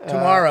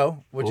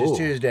 Tomorrow, which is ooh.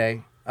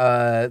 Tuesday,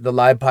 the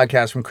live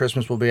podcast from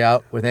Christmas will be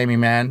out with Amy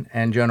Mann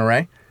and Jonah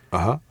Ray.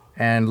 Uh-huh.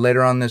 And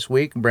later on this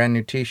week, brand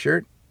new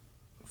T-shirt.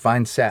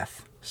 Find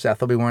Seth.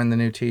 Seth will be wearing the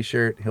new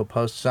T-shirt. He'll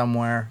post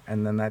somewhere,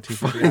 and then that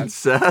T-shirt. will be out.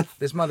 Seth?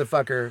 This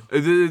motherfucker.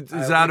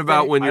 Is that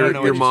about when I don't your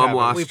know what just mom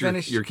happened. We lost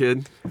finished- your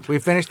kid? We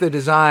finished the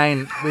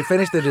design. We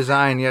finished the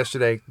design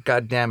yesterday.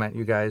 God damn it,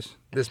 you guys!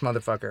 This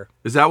motherfucker.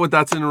 Is that what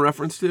that's in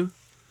reference to?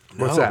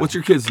 What's No. that? What's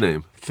your kid's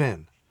name?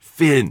 Finn.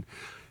 Finn.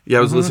 Yeah,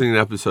 I was Mm-hmm. listening to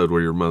an episode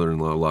where your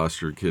mother-in-law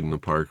lost your kid in the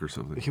park or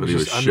something. He but was he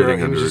was just under, shitting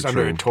he under was a just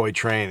under a train. toy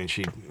train,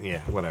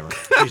 and whatever.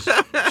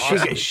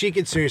 She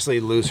could seriously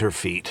lose her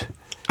feet.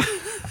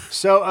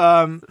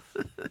 So,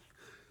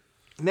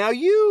 now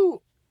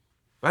you...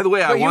 By the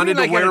way, I But you wanted mean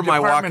to like at wear a my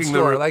department walking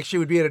store, the like she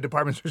would be at a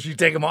department store. She'd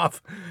take them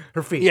off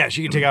her feet. Yeah,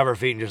 she could take off her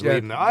feet and just Yeah.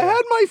 leave them there. I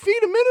had my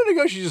feet a minute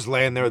ago. She's just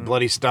laying there with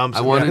bloody stumps.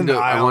 I in wanted the to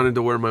I aisle. wanted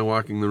to wear my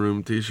walking the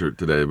room T-shirt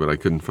today, but I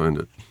couldn't find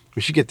it.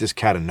 We should get this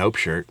Cat of Nope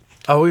shirt.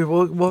 Oh,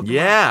 we'll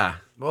Yeah,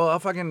 Well, I'll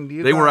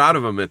fucking. they were out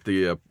of them at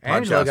the podcast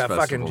Angelo got festival.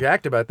 fucking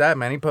jacked about that,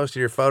 man. He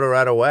posted your photo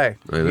right away.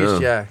 I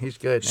know. He's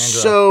good.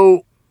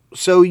 Angelo.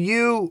 So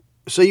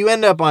you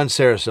end up on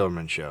Sarah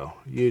Silverman's show.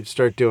 You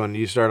start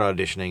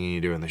auditioning and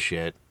you're doing the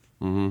shit.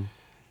 Mm-hmm.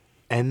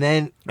 And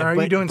then, Are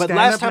but, you doing but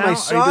stand-up last time now? I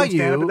saw Are you doing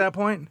stand-up you, at that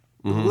point?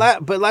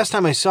 but last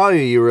time I saw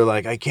you, you were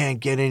like, I can't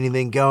get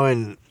anything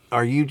going.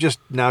 Are you just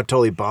now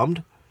totally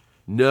bummed?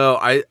 No,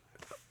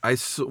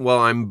 well,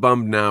 I'm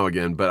bummed now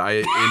again, but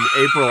in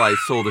April I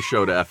sold a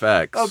show to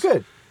FX. Oh,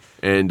 good.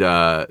 And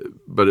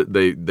but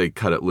they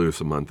cut it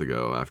loose a month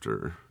ago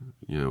after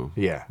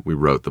Yeah. we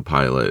wrote the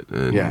pilot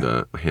and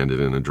handed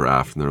in a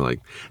draft, and they're like,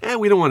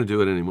 we don't want to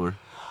do it anymore.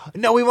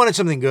 No, we wanted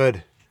something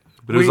good.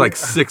 But it was like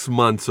 6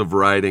 months of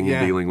writing Yeah.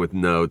 and dealing with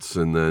notes,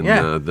 and then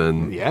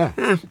Yeah.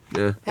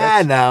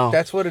 yeah. No.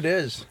 That's what it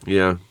is.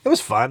 It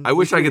was fun. I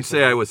wish I could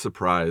say I was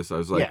surprised. I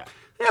was like,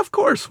 yeah, of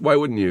course. Why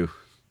wouldn't you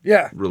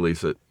Yeah.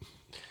 release it?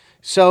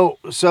 So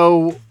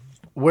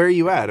where are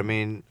you at? I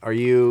mean, are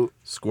you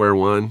Square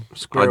one,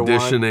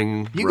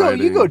 auditioning. You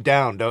writing. go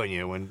down, don't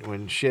you?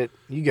 When shit,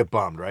 you get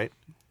bummed, right?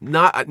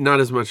 Not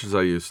as much as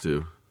I used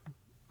to.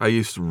 I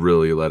used to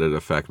really let it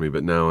affect me,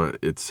 but now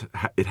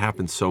it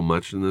happens so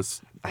much in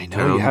this. I know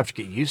town. you have to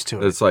get used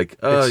to it. It's like,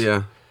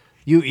 yeah.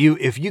 You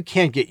if you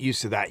can't get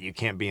used to that, you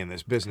can't be in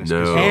this business. 'cause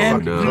No, you'll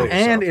fucking no. kill yourself.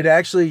 And it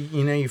actually,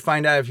 you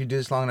find out if you do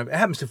this long enough, it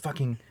happens to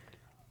fucking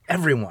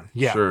everyone.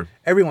 yeah. Sure.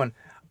 Everyone.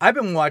 I've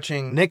been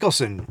watching.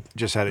 Nicholson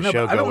just had a No,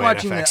 show but I've go been away at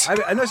watching.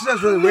 FX. I know this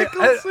sounds really weird.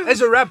 It's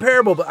a rap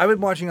parable, but I've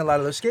been watching a lot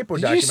of those skateboard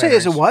Did documentaries. you say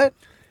as a what?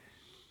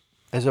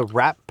 As a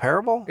rap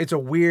parable? It's a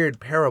weird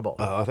parable.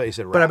 Oh, I thought you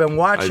said rap. But I've been too.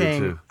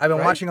 watching. I've been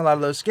Right? watching a lot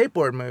of those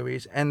skateboard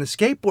movies, and the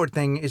skateboard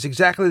thing is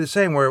exactly the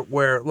same.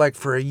 Where like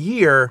for a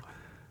year,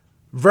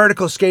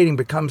 vertical skating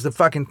becomes the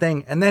fucking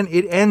thing, and then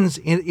it ends.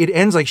 It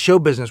ends like show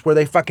business, where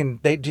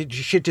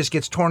shit just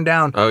gets torn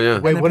down. Oh, yeah.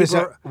 And Wait, then what does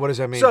people that? What does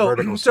that mean? So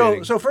vertical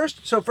skating? so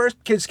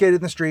first kids skated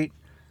in the street.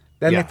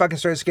 Then Yeah. they fucking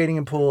started skating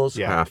in pools.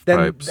 Yeah. Half Then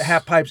pipes. the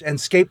half pipes and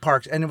skate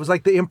parks, and it was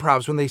like the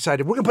improvs when they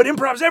decided we're gonna put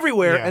improvs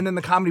everywhere, Yeah. and then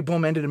the comedy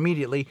boom ended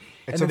immediately.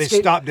 And so then they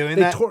stopped doing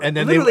that, and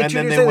then they literally and 2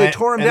 then years they later, went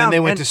tore them and down. then they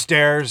went to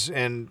stairs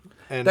and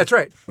That's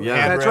right.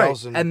 Yeah. That's right.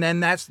 handrails And then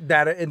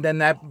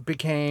that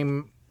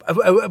became.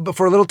 But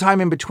for a little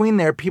time in between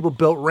there, people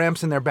built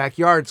ramps in their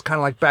backyards, kind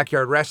of like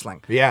backyard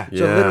wrestling. Yeah.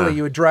 So Yeah. literally,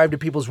 you would drive to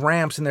people's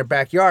ramps in their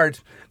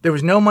backyards. There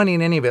was no money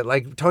in any of it.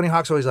 Like Tony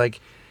Hawk's always like,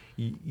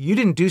 you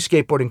didn't do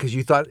skateboarding because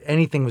you thought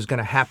anything was going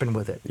to happen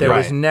with it. There Right.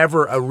 was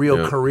never a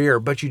real career,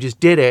 but you just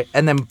did it,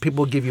 and then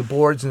people would give you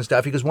boards and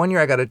stuff. He goes, one year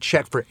I got a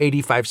check for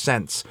 85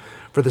 cents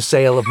for the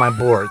sale of my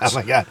boards. Oh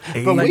my God.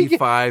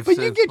 85 But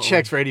you cents. get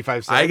checks for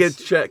 85 cents. I get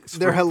checks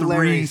They're for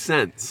hilarious. 3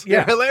 cents.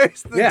 They're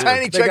hilarious. The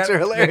tiny checks are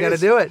hilarious. They got to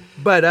do it.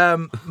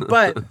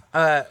 But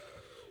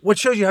what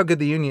shows you how good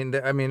the union?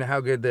 I mean, how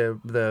good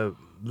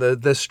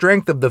the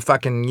strength of the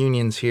fucking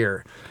unions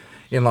here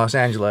in Los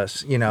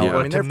Angeles. You know, Yeah.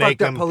 I mean, To they're make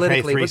fucked up them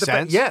politically. pay 3 but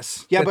cents?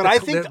 yes. Yeah, That but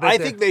the-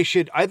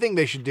 I think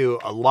they should do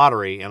a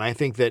lottery, and I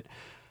think that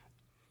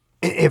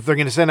if they're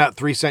going to send out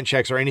 3 cent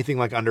checks or anything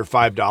like under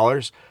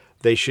 $5,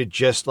 they should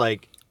just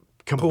like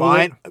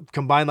combine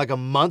like a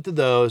month of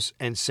those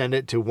and send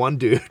it to one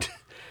dude.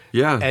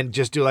 Yeah. And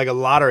just do like a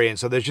lottery, and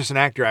so there's just an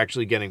actor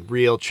actually getting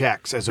real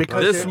checks as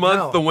opposed This to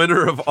month, the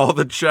winner of all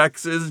the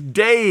checks is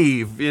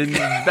Dave in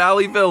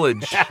Valley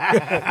Village.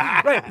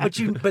 Right,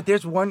 but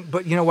there's one.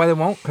 But you know why they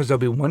won't? Because there'll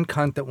be one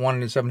cunt that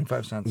wanted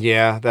 75 cents.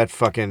 yeah, that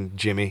fucking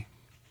Jimmy.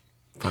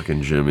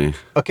 Fucking Jimmy.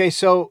 Okay,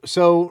 so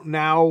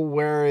now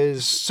where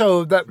is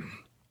So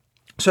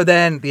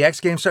then the X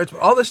Games starts.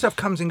 All this stuff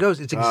comes and goes.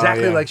 It's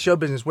exactly yeah. like show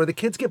business, where the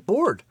kids get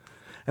bored,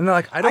 and they're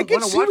like, I I don't can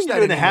want to see watch when you're that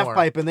doing the half anymore.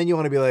 pipe, and then you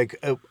want to be like,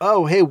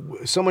 oh, hey,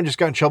 someone just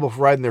got in trouble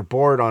for riding their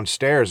board on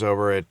stairs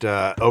over at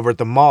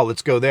the mall.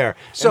 Let's go there.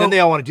 So- and then they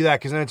all want to do that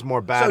because then it's more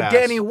So badass.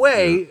 Danny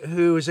Way,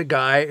 who is a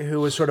guy who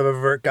was sort of a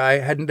vert guy,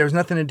 there was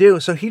nothing to do,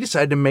 so he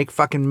decided to make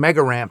fucking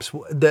mega ramps.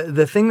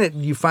 The thing that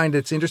you find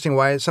that's interesting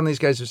why some of these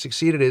guys have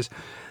succeeded is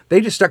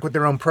they just stuck with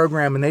their own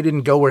program and they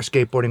didn't go where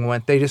skateboarding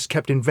went. They just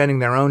kept inventing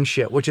their own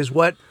shit, which is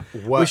what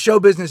with show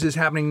business is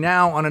happening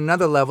now on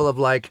another level of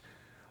like,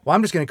 well,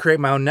 I'm just going to create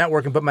my own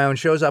network and put my own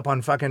shows up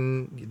on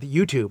fucking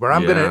YouTube, or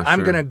I'm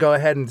gonna go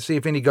ahead and see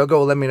if Indiegogo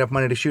will lend me enough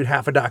money to shoot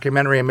half a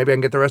documentary and maybe I can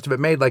get the rest of it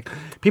made. Like,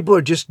 people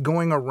are just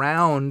going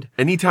around.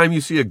 Anytime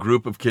you see a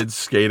group of kids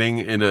skating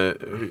in a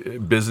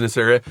business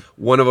area,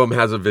 one of them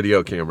has a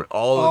video camera.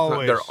 All the time,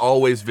 Always. they're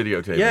always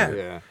videotaping.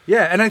 Yeah.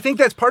 Yeah, and I think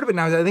that's part of it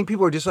now. Is I think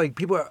people are just like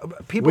people.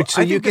 Which,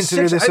 so I you think the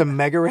consider six- this I- a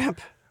mega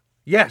ramp?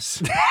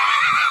 Yes.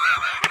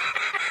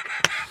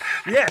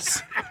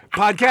 Yes.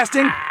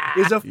 Podcasting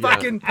is a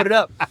fucking put it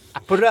up.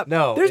 Put it up.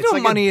 No, there's it's no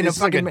like money in a it's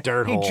like fucking a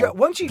dirt hole.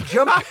 once you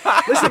jump,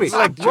 listen to me.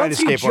 like trying Once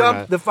to you skateboard on jump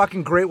it. the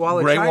fucking Great Wall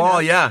of Great China,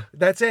 Wall, yeah.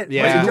 that's it.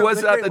 Yeah. Once you Who jump was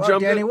the that Great that Wall,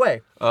 jumped Danny it?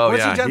 Way. Oh, Once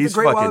yeah. you jump He's the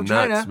Great Wall fucking of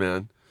China, nuts,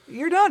 man.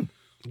 you're done.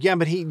 Yeah,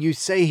 but you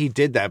say he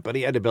did that, but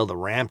he had to build a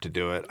ramp to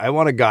do it. I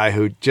want a guy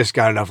who just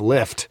got enough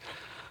lift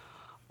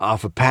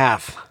off a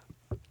path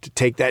to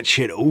take that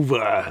shit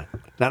over.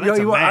 Now, that's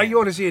You a man.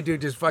 want to see a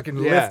dude just fucking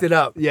Yeah. lift it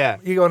up. Yeah.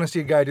 You want to see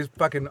a guy just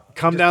fucking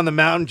Come down the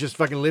mountain, just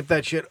fucking lift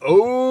that shit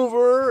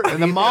over.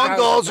 And the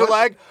Mongols are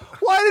like,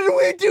 why didn't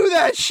we do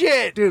that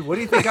shit? Dude, what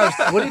do you think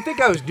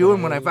I was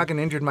doing when I fucking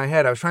injured my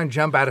head? I was trying to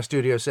jump out of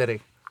Studio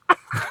City.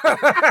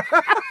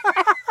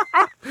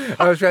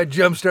 I was trying to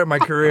jumpstart my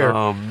career.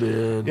 Oh,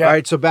 man. Yeah. All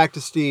right, so back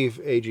to Steve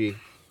Agee,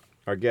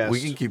 our guest.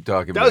 We can keep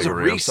talking That was mega a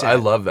ramps. reset. I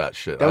love that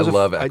shit. That was I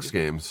love I- X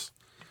Games.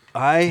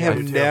 I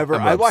have never.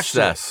 I'm I watched.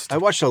 obsessed. I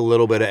watched a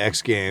little bit of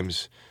X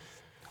Games.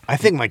 I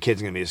think my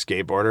kid's gonna be a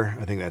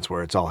skateboarder. I think that's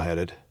where it's all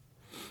headed.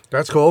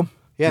 That's cool.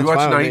 Yeah, you it's watch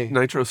fine with me.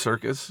 Nitro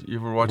Circus? You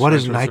ever watch What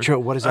is Nitro Nitro?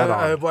 Circus? What is that on?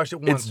 I've watched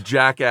it once. It's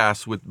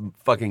Jackass with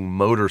fucking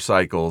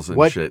motorcycles and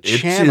What shit.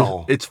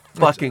 channel? It's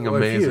fucking Well,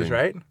 amazing. Fuse,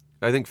 right?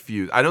 I think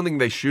Fuse. I don't think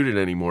they shoot it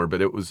anymore,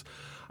 but it was.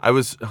 I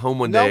was home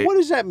one Now, day. what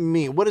does that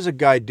mean? What does a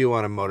guy do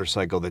on a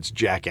motorcycle that's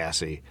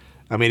jackassy?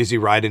 I mean, does he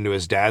ride into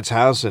his dad's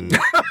house and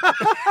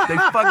They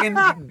fucking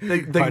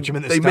they Punch him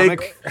in the they stomach?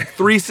 make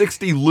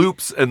 360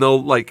 loops and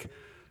they'll like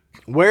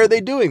where are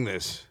they doing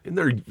this? in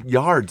their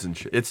yards and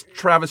shit. It's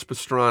Travis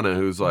Pastrana,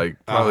 who's like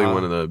probably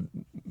one of the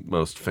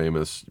most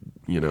famous,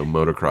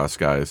 motocross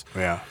guys.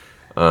 Yeah.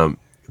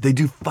 They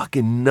do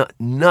fucking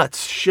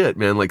nuts shit,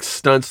 man. Like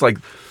stunts. Like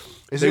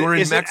Is they it, were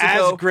in is it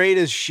Mexico. as great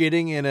as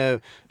shitting in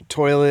a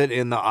toilet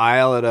in the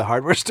aisle at a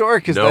hardware store?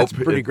 Because that's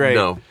pretty great.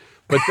 No,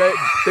 but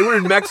they were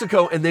in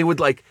Mexico and they would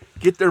like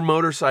get their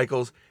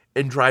motorcycles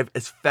and drive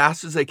as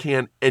fast as they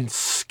can and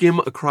skim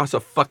across a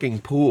fucking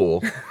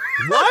pool.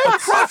 What?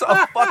 Across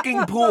a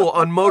fucking pool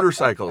on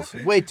motorcycles.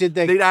 Wait, did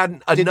they? They'd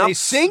add did enough they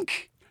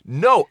sink?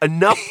 No,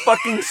 enough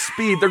fucking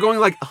speed. They're going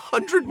like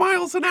 100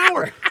 miles an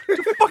hour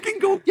to fucking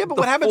go. Yeah, but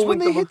the what happens full when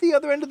length they of hit the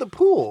other end of the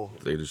pool?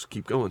 They just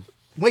keep going.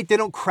 Wait, they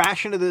don't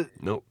crash into the.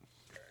 Nope.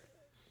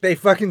 They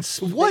fucking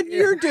What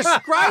you're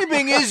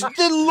describing is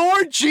the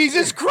Lord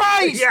Jesus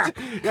Christ. Yeah.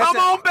 Come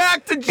on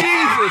back to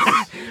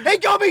Jesus. He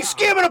gonna be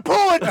skimming a pool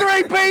at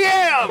 3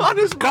 p.m. On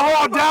his Go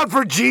on down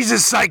for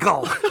Jesus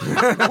cycle.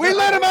 We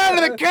let him out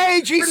of the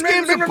cage. He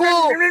skims the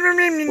pool.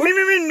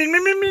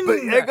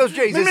 There goes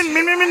Jesus.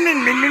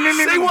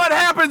 See what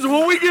happens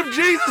when we give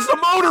Jesus a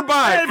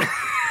motorbike.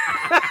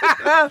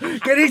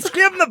 Can he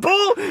skim the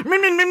pool?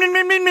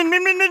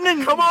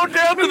 Come on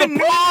down to the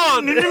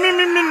pond.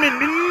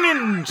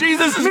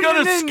 Jesus is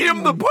going to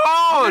skim the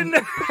pond.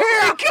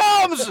 Here he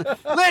comes!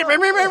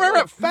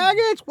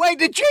 Faggots! Wait,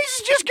 did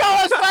Jesus just call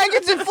us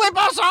faggots and flip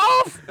us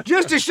off?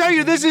 Just to show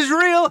you this is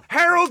real,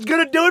 Harold's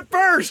gonna do it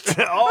first.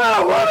 I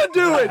don't want to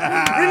do it.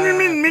 And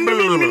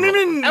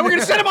we're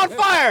gonna set him on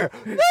fire!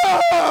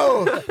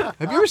 No!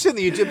 Have you ever seen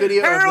the YouTube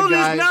video Harold of the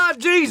guy? is not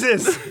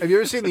Jesus. Have you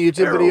ever seen the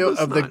YouTube video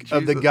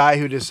of the guy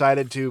who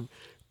decided to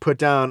put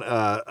down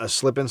a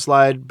slip and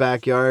slide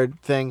backyard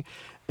thing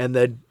and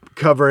then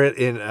cover it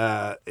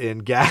in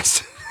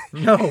gas?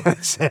 No.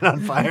 Set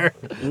on fire.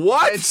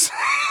 What?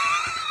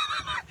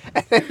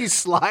 And then he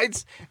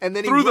slides, and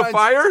then Through he the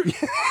fire?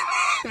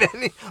 And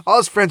then all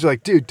his friends are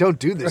like, dude, don't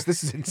do this.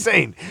 This is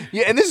insane.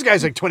 Yeah, and this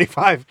guy's like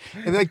 25.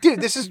 And they're like,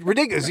 dude, this is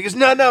ridiculous. He goes,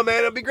 no, man,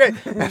 it'll be great.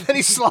 And then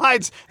he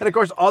slides, and of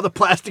course, all the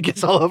plastic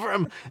gets all over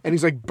him, and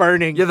he's like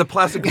burning. Yeah, the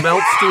plastic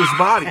melts to his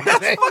body. That's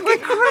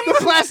fucking crazy. The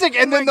plastic,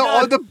 and then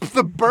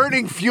the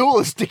burning fuel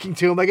is sticking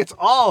to him. Like, it's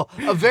all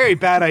a very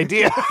bad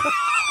idea.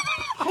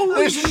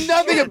 There's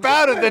nothing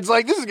about it that's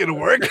like, this is gonna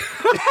work.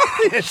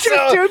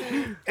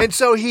 And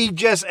so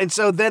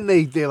then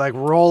they like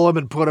roll him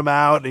and put him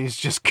out,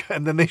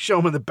 and then they show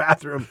him in the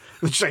bathroom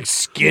with just like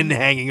skin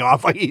hanging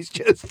off, like he's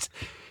just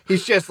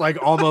like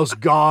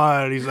almost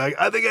gone. He's like,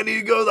 I think I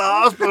need to go to the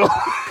hospital.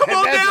 Come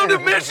on down to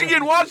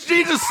Michigan, watch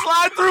Jesus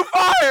slide through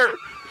fire.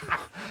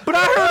 But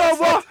I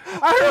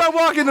heard I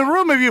walk in the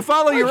room. If you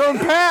follow your own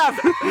path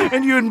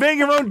and you invent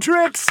your own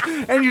tricks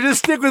and you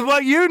just stick with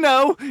what you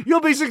know, you'll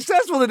be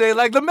successful today,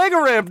 like the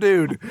mega ramp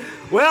dude.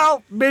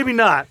 Well, maybe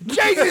not.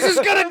 Jesus is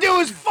gonna do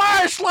his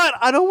fire slide.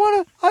 I don't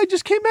wanna. I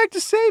just came back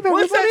to save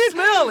everybody. What's that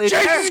smell?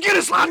 Jesus is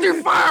gonna slide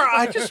through fire.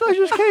 I just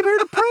came here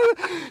to pray.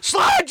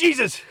 Slide,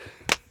 Jesus.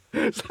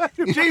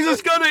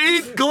 Jesus gonna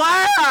eat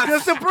glass.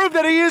 Just to prove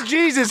that he is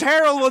Jesus,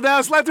 Harold will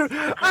now slide through.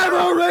 I'm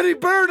already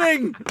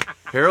burning.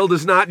 Harold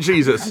is not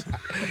Jesus.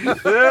 Come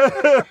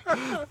to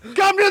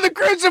the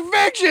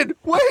crucifixion.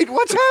 Wait,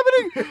 what's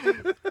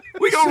happening?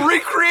 We gonna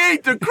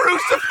recreate the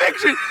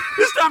crucifixion.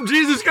 This time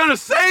Jesus gonna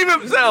save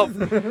himself.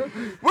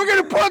 We're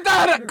gonna put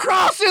that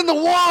cross in the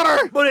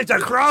water. But it's a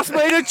cross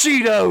made of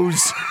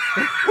Cheetos.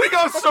 We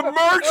gonna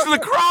submerge the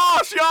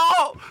cross,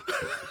 y'all.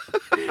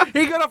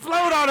 He's gonna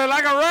float on it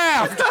like a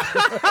raft.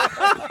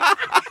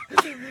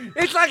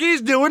 It's like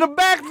he's doing a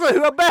backflip.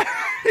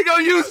 He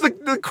gonna use the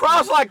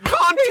cross like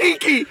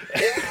Kon-Tiki.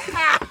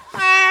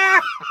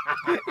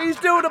 He's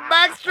doing a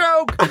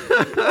backstroke.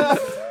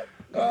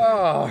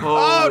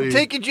 Oh,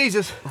 take it,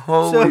 Jesus.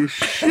 Holy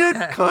shit,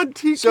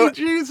 Kon-Tiki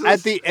Jesus.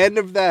 At the end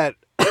of that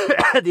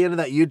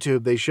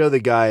YouTube, they show the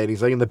guy and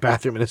he's like in the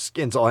bathroom and his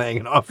skin's all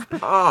hanging off.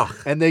 Oh.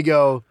 And they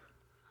go,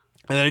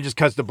 and then it just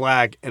cuts to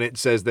black and it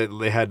says that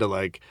they had to of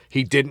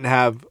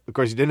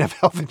course he didn't have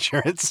health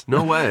insurance.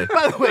 No way.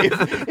 By the way,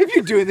 if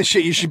you're doing this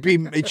shit, it should be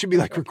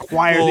like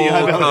required that you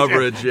have Full health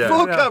coverage, insurance. yeah.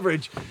 Full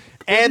coverage.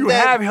 And you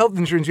have health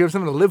insurance, you have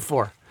something to live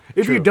for.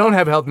 If you don't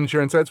have health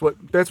insurance, that's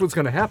what's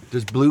going to happen.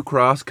 Does Blue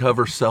Cross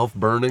cover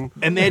self-burning?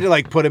 And they had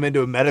to put him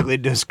into a medically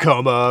induced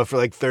coma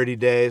for 30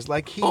 days.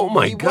 Oh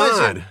my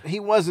God. He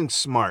wasn't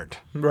smart.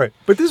 Right.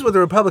 But this is what the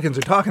Republicans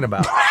are talking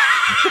about.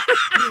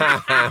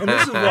 And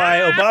this is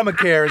why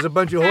Obamacare is a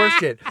bunch of horse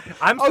shit.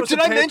 I'm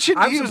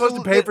supposed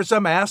to pay for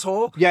some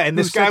asshole. Yeah, and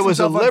this who guy sets was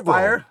a himself on liberal.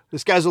 fire?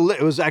 This guy's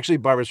it was actually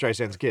Barbra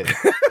Streisand's kid.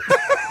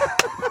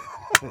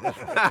 What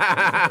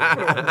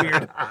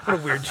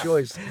a weird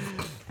choice.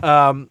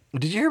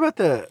 Did you hear about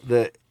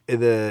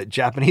the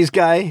Japanese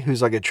guy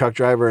who's like a truck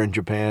driver in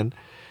Japan,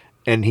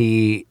 and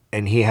he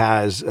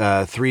has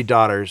 3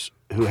 daughters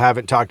who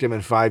haven't talked to him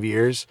in 5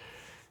 years,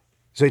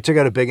 so he took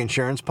out a big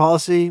insurance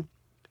policy,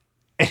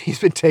 and he's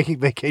been taking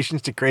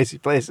vacations to crazy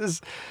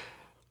places,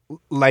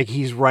 like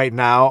he's right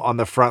now on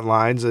the front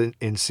lines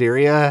in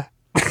Syria.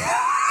 Is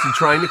he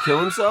trying to kill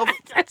himself?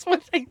 That's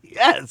what.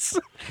 Yes,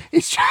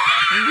 he's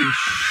Holy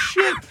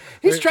shit!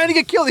 He's trying to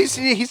get killed.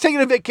 He's taking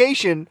a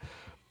vacation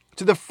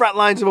to the front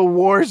lines of a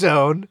war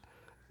zone.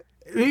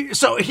 Here's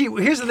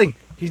the thing.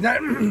 He's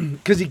not,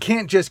 because he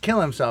can't just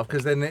kill himself,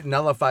 because then it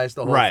nullifies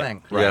the whole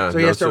thing. Right. Yeah, so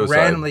he has to suicide.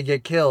 randomly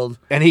get killed.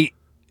 And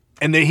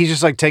then he's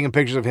just taking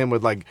pictures of him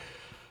with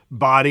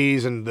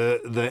bodies and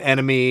the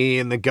enemy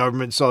and the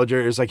government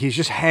soldiers. He's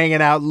just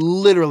hanging out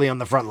literally on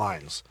the front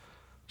lines,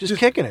 just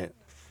kicking it.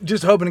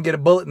 Just hoping to get a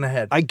bullet in the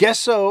head. I guess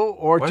so,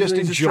 or Why just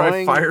doesn't he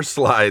enjoying try fire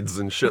slides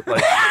and shit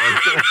like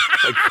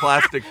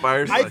plastic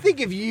fire slides. I think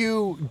if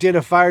you did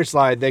a fire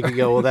slide, they could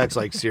go, well, that's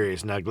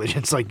serious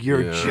negligence.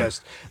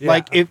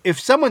 If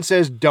someone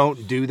says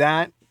don't do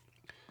that,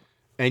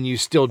 and you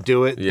still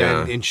do it,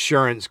 then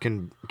insurance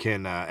can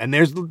and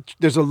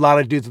there's a lot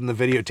of dudes in the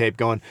videotape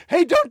going,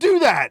 hey, don't do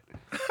that.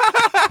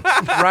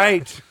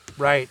 Right.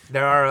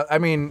 There are. I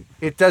mean,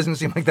 it doesn't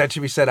seem like that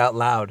should be said out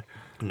loud.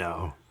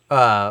 No.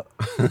 But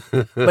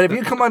if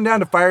you come on down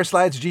to Fire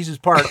Slides, Jesus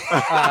Park,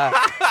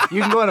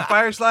 You can go on a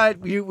fire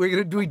slide.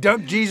 We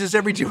dunk Jesus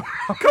every 2 hours.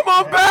 Come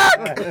on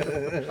back!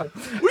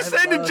 We're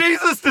sending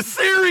Jesus to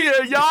Syria,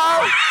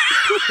 y'all!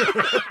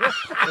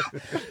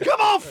 Come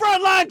on,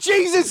 frontline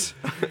Jesus!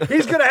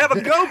 He's going to have a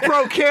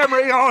GoPro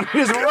camera on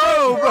his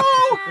robe.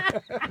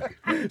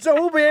 So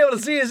we'll be able to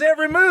see his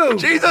every move.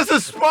 Jesus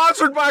is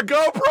sponsored by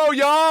GoPro,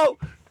 y'all!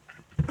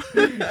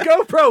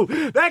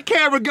 GoPro, that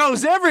camera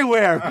goes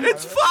everywhere.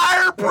 It's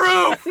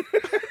fireproof!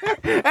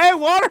 And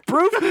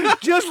waterproof,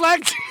 just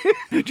like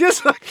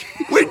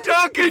We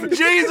dunking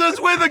Jesus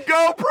with a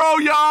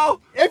GoPro,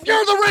 y'all! If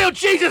you're the real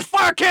Jesus,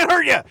 fire can't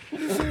hurt you.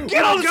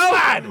 Get on the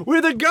slide.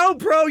 with a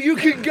GoPro, you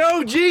can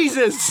go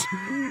Jesus.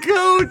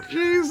 Go,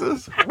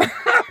 Jesus!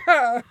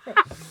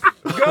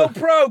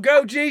 GoPro,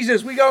 go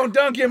Jesus. We gonna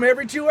dunk him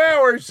every 2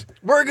 hours.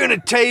 We're gonna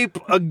tape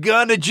a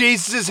gun to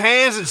Jesus'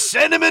 hands and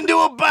send him into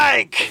a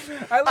bank.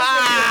 I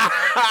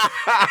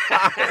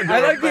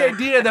like the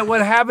idea that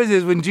what happens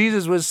is when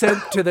Jesus was sent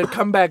to the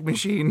comeback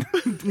machine,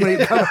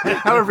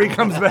 however he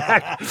comes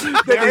back.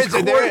 That's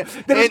in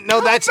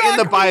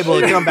the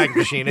Bible, a comeback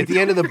machine. At the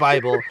end of the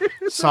Bible,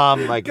 Psalm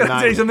Can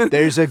I say something? 9,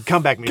 there's a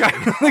comeback machine.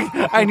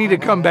 I need a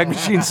comeback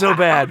machine so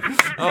bad.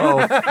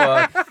 Oh,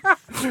 fuck.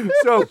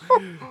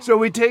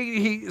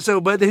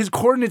 But his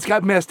coordinates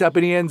got messed up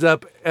and he ends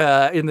up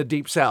in the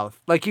deep south.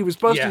 Like he was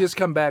supposed to just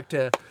come back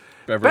to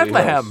Beverly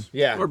Bethlehem. Hills.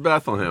 Yeah. Or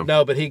Bethlehem.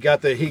 No, but he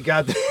got the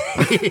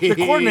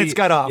coordinates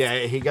got off. Yeah,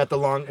 he got the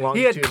long.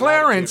 He had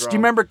Clarence. Do you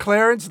remember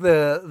Clarence,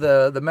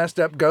 the messed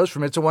up ghost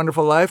from It's a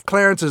Wonderful Life?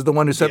 Clarence is the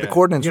one who set the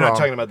coordinates You're wrong. not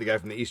talking about the guy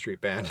from the E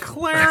Street Band.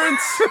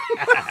 Clarence!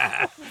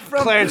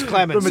 Clarence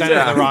Clemens sent it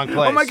in the wrong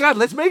place. Oh my God,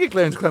 let's make it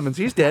Clarence Clemens.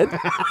 He's dead.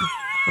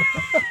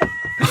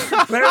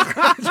 Clarence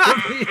Clemens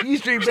from the E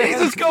Street Band.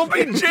 Jesus gonna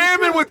be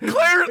jamming with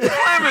Clarence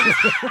Clemens!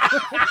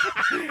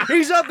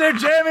 He's up there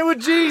jamming with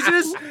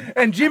Jesus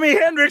and Jimi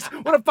Hendrix.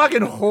 What a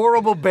fucking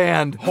horrible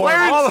band.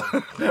 Clarence,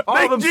 all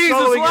make of them Jesus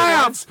soloing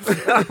laugh.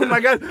 Oh my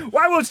God.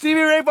 Why won't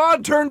Stevie Ray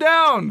Vaughan turn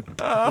down?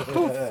 Oh,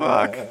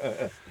 fuck.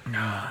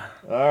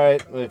 All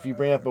right, well, if you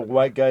bring up a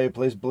white guy who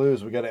plays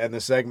blues, we got to end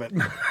the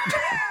segment.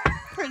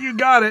 You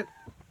got it.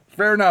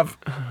 Fair enough.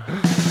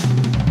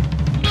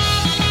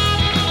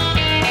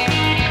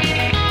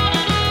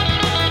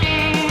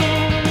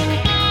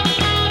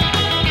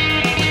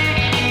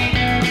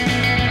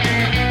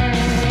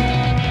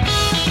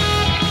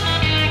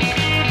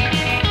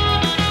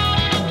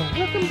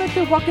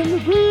 Walk in the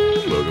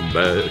room. Welcome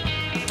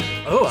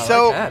back. Oh, I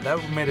So- like that.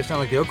 That made it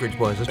sound like the Oak Ridge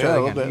Boys. Let's try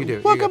that again. You do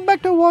it. Welcome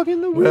back to Walk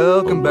in the Room.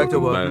 Welcome back to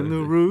Walk in the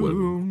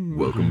Room.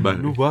 Welcome back.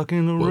 Walk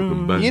in the Welcome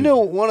Room. back. You know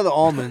one of the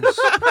almonds,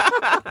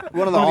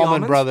 one of the almond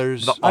almonds?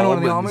 brothers. I know one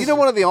of the almonds. You know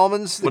one of the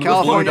almonds, the One of the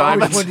California Blue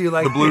almonds. Diamonds? When do you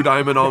like The Blue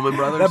Diamond Almond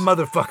Brothers? That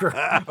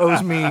motherfucker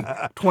owes me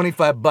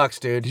 $25,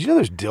 dude. Did you know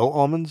there's dill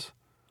almonds?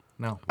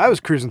 No. I was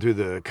cruising through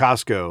the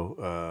Costco.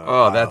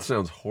 Oh, that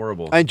sounds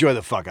horrible. I enjoy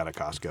the fuck out of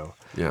Costco.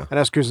 Yeah. And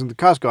I was cruising the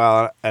Costco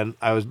aisle, and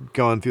I was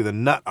going through the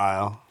nut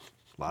aisle,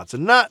 lots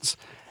of nuts,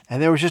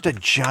 and there was just a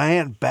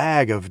giant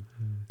bag of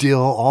dill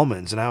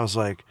almonds, and I was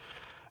like,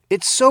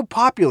 it's so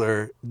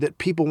popular that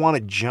people want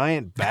a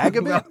giant bag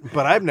of it,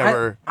 but I've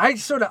never.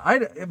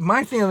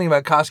 My feeling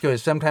about Costco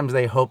is sometimes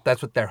they hope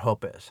that's what their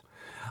hope is.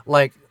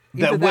 Like,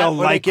 That either we'll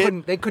or like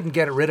it? They couldn't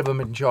get rid of them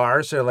in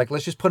jars, so like,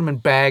 let's just put them in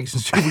bags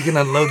and see if we can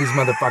unload these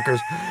motherfuckers.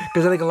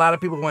 Because I think a lot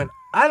of people went,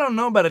 I don't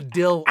know about a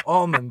dill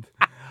almond.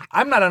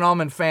 I'm not an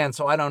almond fan,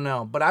 so I don't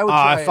know. But I would.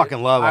 I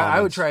fucking love almonds.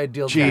 I would try a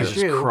dill Jesus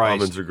cashew. Christ.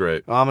 Almonds are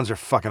great. Almonds are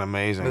fucking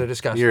amazing. They're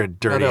disgusting. You're a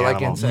dirty they're like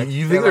animal. insects.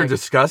 You think they're like-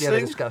 disgusting? Yeah,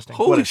 they're disgusting.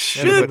 Holy What a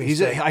shit.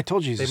 stupid. I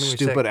told you he's a They make me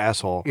stupid sick.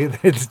 asshole.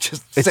 It's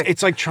just. sick.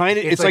 It's like trying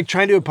to. It's like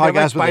trying to do a they're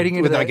podcast biting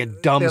into with like a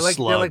dumb they're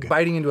slug. They're like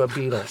biting into a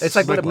beetle. It's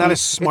like, Like what a not a beetle-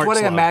 smart It's what I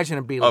slug. imagine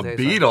a beetle A tastes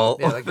beetle?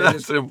 like. Yeah, like they're That's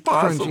just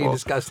impossible. crunchy and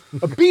disgusting.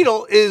 A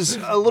beetle is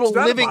a little It's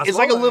not living. It's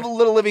like a impossible.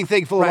 little living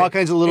thing full of Right. all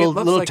kinds of It little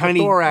looks like the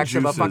tiny thorax of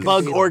a juices, fucking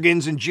bug beetle.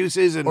 organs and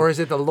juices and Or is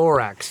it the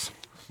Lorax?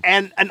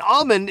 and an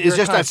almond is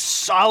They're just a cunt.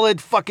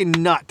 solid fucking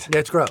nut.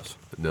 That's gross.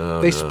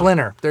 No, They no.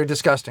 splinter. They're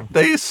disgusting.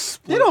 They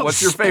split. don't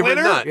What's your favorite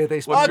splinter. nut? Yeah, they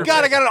What's splinter. Oh your God, I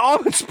favorite- got an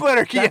almond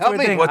splitter. Can you That's help the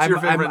me? thing. What's your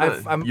I'm- favorite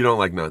I'm- nut? You don't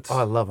like nuts. Oh,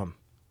 I love them.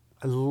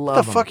 I love What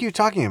the them. fuck are you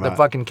talking The about?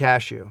 fucking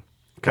cashew.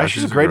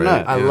 Cashew's a Cashews are great great.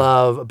 nut. I Yeah.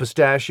 love a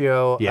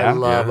pistachio. Yeah. I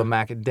love Yeah. a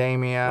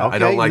macadamia. Okay. I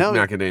don't like no.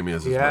 macadamias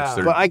as Yeah. much.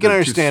 They're, But I can they're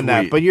too understand that.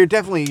 sweet. But you're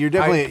definitely I can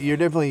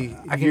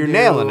you're do-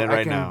 nailing it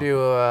right now.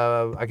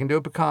 I can do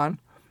a pecan.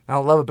 I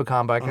don't love a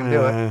pecan, but I can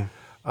do it.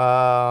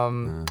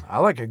 I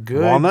like a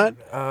good Walnut?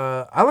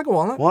 I like a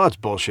walnut. Well, that's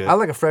bullshit. I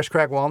like a fresh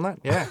cracked walnut.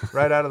 Yeah,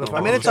 right out of the.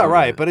 I mean, it's all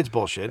right, but it's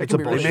bullshit. It's a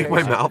can be really bullshit. They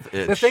make my mouth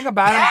itch. The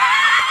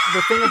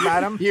thing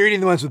about him. You're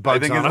eating the ones with I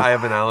bugs think on I them.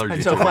 have an allergy.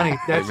 It's so to them. funny. They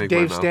That's make my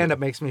Dave's mouth stand-up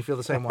makes me feel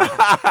the same way.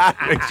 itch.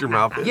 Makes your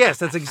mouth itch. Yes,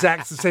 that's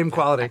exact the same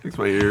quality. Makes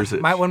my ears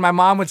itch. When my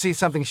mom would see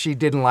something she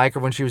didn't like, or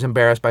when she was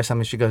embarrassed by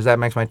something, she goes, "That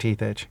makes my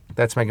teeth itch.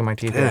 That's making my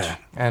teeth itch." Yeah.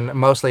 And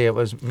mostly it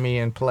was me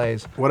in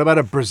plays. What about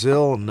a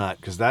Brazil nut?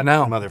 Because that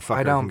No, motherfucker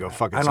I don't. can go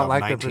fuck I itself don't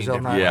like the 19 Brazil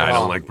different nut. yeah, I at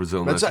all. don't like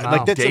Brazil nuts. That's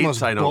like that's the Dates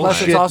most I don't Plus,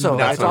 bullshit. it's also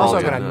nuts it's also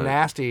on got a the-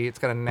 nasty. It's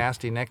got a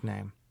nasty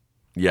nickname.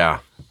 Yeah.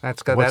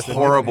 That's got What's that's the a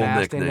horrible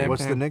nasty nickname?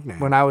 What's the nickname?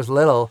 When I was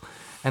little,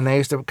 And they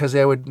used to, because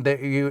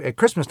at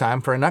Christmas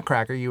time for a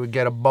nutcracker, you would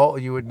get a bowl.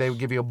 They would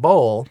give you a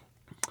bowl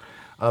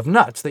of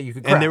nuts that you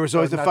could crack. And there was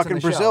always the fucking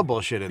Brazil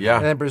bullshit in there.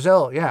 And then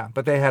Brazil,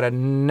 but they had a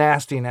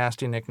nasty,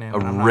 nasty nickname. A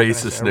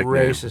racist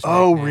nickname.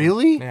 Oh,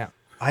 really? Yeah.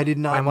 I did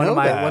not And know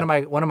that.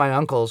 One of my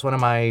uncles, or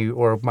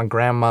my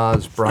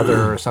grandma's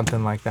brother or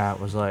something like that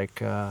was like,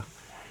 "Go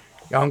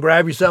and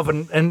grab yourself."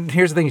 And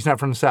here's the thing: he's not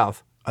from the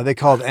South. Are they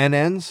called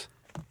NNs?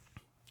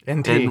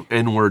 NT.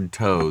 N-word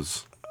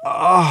toes.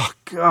 Oh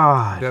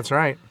God. That's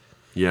right.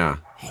 Yeah.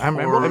 I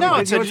remember. Now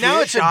it's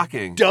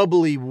shocking. a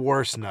doubly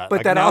worse nut. But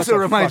Like, that now also it's a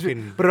reminds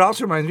fucking... me. But it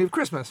also reminds me of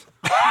Christmas.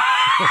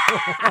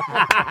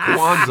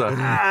 Kwanzaa.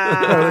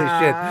 Holy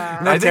shit!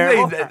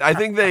 I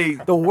think they.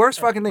 The worst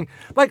fucking thing.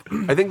 Like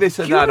I think they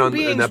said that on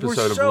an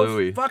episode of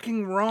Bluey.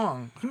 Fucking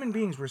wrong. Human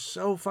beings were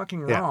so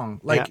fucking Yeah.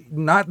 wrong.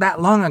 Not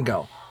that long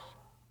ago.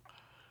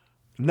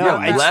 No,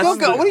 Yeah, it's still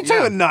going. What are you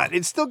talking yeah. about? Nut?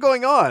 It's still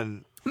going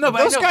on. No,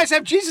 but those I know- guys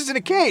have Jesus in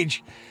a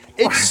cage.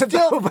 It's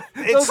still.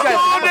 It's guys-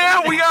 Oh,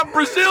 now we got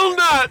Brazil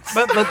nuts.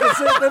 But throw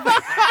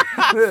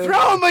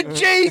him a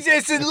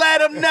Jesus and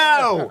let him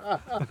know. I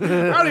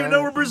don't even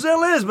know where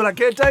Brazil is, but I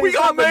can't tell you We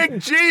gotta something.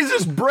 make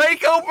Jesus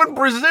break open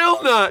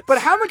Brazil nuts. But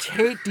how much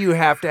hate do you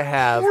have to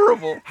have?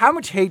 Horrible. How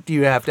much hate do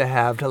you have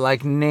to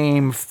like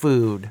name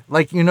food?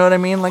 Like, you know what I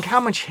mean? Like, how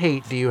much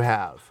hate do you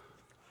have?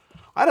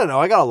 I don't know.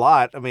 I got a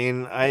lot. I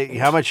mean,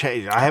 how much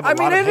hate? I have a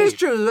lot of it hate. is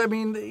true. I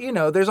mean,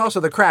 there's also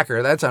the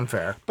cracker. That's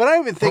unfair. But I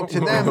even think to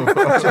them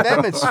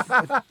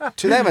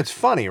it's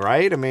funny,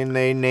 right? I mean,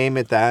 they name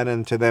it that,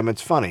 and to them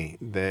it's funny.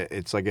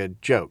 It's like a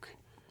joke,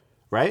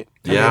 right?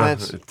 I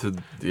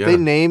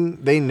mean,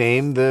 they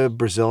name the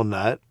Brazil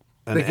nut.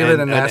 They give it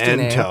a nasty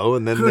name. Toe,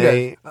 and then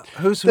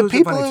who's the the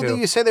people funny that two?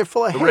 you say they're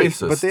full of hate,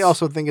 racists. but they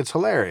also think it's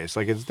hilarious,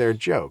 like it's their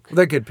joke.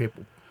 They're good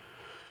people.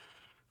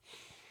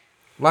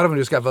 A lot of them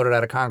just got voted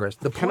out of Congress.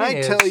 Can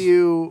I tell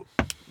you?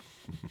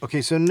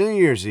 Okay, so New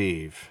Year's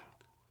Eve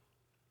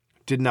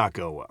did not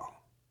go well.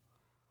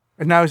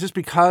 Now, is this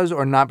because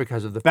or not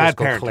because of the Bad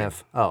fiscal parenting.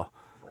 cliff? Oh,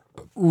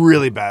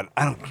 Really bad.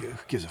 Who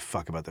gives a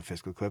fuck about the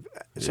fiscal cliff?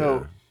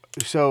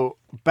 So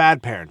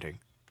bad parenting.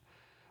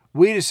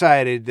 We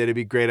decided that it'd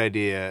be a great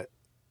idea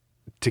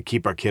to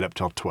keep our kid up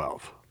till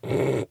 12.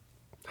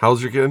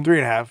 How's your kid?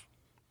 3.5.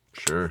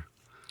 Sure.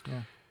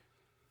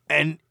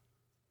 And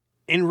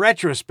in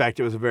retrospect,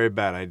 it was a very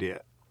bad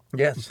idea.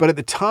 yes. But at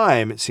the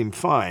time, it seemed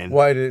fine.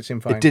 Why did it seem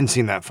fine? It didn't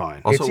seem that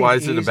fine. Also, It why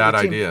seemed is it a bad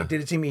easy- idea?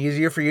 Did it seem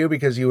easier for you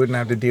because you wouldn't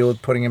have to deal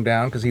with putting him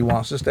down because he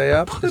wants to stay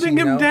up? Putting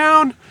him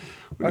down.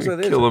 That's what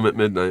it is. Kill him at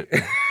midnight.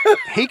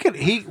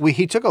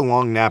 He took a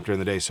long nap during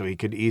the day, so he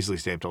could easily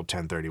stay up till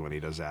 10:30 when he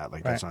does that.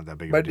 Like that's Right. not that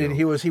big of But a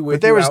deal. was he with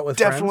But there you was out with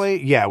definitely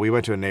friends? we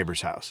went to a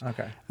neighbor's house.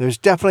 Okay. There's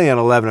definitely at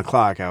 11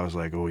 o'clock. I was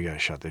like, oh, we gotta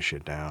shut this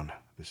shit down.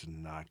 This is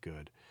not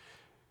good.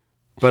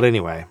 But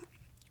anyway,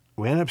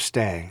 we ended up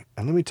staying,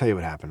 and let me tell you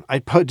what happened.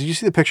 Did you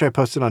see the picture I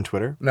posted on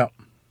Twitter? No.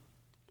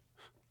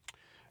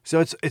 So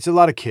it's a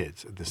lot of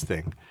kids at this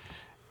thing,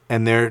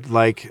 and they're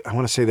like, I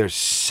want to say there's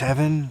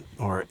 7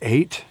 or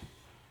 8,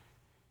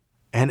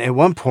 and at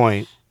one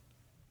point,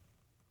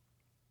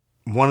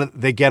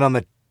 they get on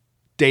the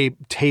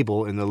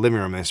table in the living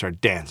room and they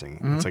start dancing.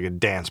 Mm-hmm. It's like a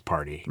dance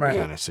party Right.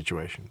 kind of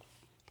situation.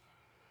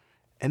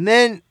 And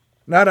then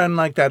Not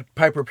unlike that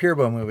Piper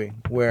Pierbo movie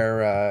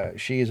where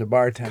she is a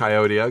bartender.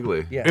 Coyote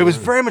Ugly. Yeah. it was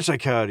very much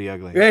like Coyote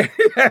Ugly.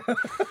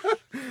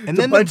 And a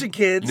then bunch of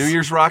kids New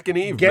Year's Rockin'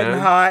 Eve, getting man.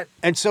 hot,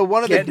 and so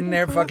one of getting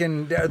their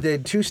fucking the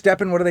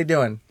two-stepping. What are they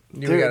doing?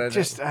 they're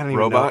just I don't even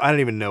Robot? know. I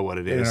don't even know what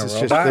it is.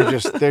 Isn't It's it a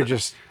just robot? they're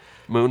just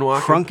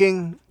Moonwalking.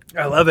 crunking.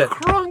 I love it.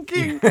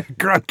 Crunking.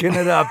 Crunking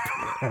it up.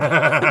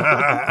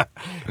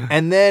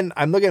 And then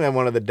I'm looking at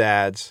one of the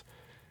dads,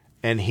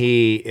 and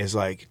he is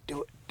like,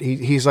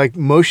 he's like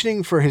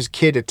motioning for his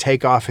kid to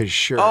take off his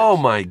shirt. Oh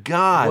my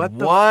God! What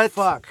the What?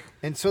 fuck?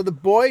 And so the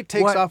boy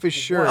takes What? off his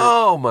shirt.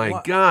 Oh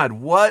my God!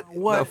 What?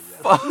 What? the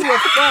fuck? Who the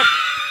fuck?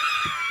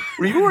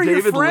 Were you Who are at your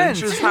David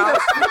friends? Lynch's house?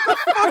 What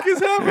the fuck is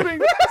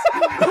happening?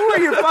 Who are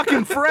your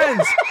fucking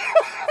friends?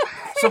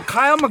 So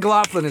Kyle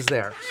MacLachlan is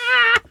there.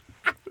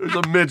 There's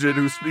a midget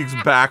who speaks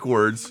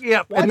backwards.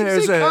 Yep. Why'd And you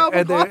there's say Kyle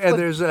and MacLachlan?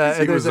 there's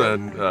He was a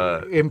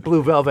on. in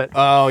Blue Velvet.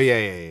 Oh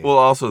yeah. Well,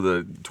 also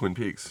the Twin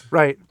Peaks.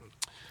 Right.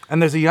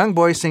 And there's a young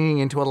boy singing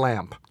into a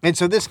lamp. And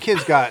so this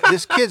kid's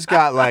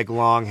got like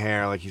long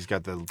hair, like he's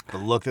got the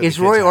look that Is the kids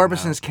Roy have now.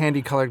 Orbison's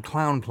candy-colored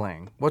clown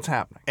playing? What's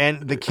happening?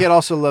 And the kid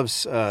also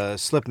loves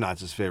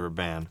Slipknot's his favorite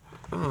band.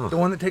 The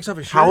one that takes off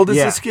his shirt? How old is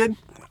Yeah. this kid?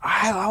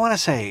 I want to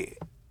say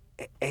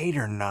 8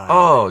 or 9.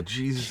 Oh,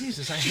 Jesus.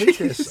 Jesus, I hate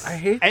this. I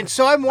hate And this.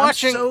 so I'm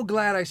watching. I'm so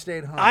glad I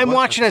stayed home. I'm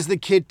watching as the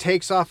kid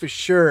takes off his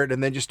shirt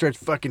and then just starts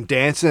fucking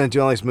dancing and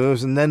doing all these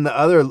moves, and then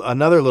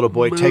another little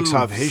boy takes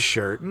off his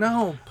shirt.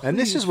 No, And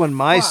this please, is when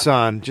my fuck.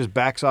 son just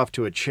backs off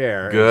to a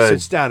chair Good.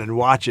 and sits down and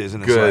watches,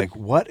 and Good. it's like,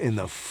 what in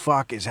the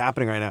fuck is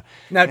happening right now?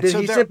 Now, And did so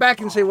he they're- sit back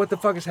and say, what the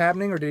fuck is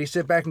happening? Or did he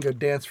sit back and go,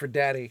 dance for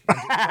daddy?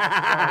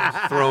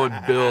 Throwing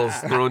bills,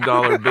 throwing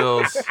dollar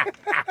bills,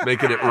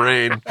 making it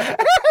rain.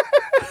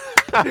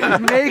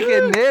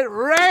 Making it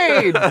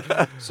rain.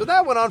 So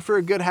that went on for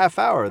a good half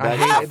hour. That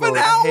half an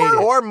hour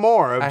or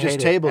more of I just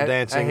hate table it.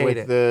 dancing I hate with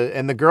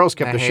it. the girls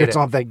kept I their hate shirts it.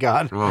 on, thank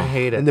God. I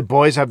hate it. And the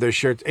boys have their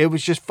shirts. It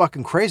was just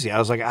fucking crazy. I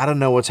was like, I don't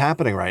know what's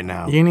happening right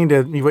now. What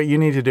you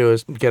need to do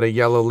is get a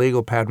yellow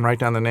legal pad and write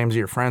down the names of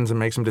your friends and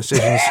make some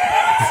decisions.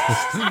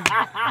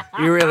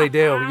 You really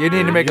do. You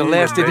need to make a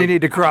list and you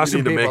need to cross some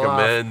You need to people make off.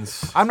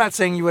 amends. I'm not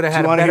saying you would have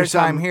had a wanna hear better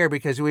time something? here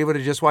because we would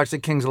have just watched the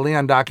Kings of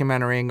Leon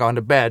documentary and gone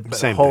to bed. But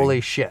Same holy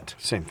thing. shit.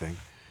 Same thing.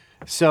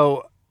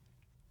 So,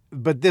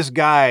 but this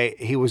guy,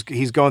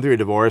 he's going through a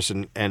divorce,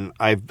 and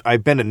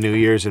I've been to New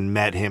Year's and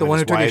met him. The and one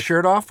who his took his wife.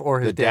 shirt off or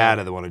his The dad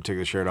of the one who took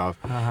the shirt off.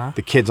 Uh-huh.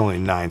 The kid's only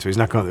 9, so he's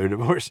not going through a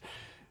divorce.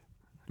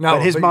 No,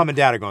 but his mom and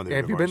dad are going through a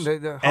have you divorce.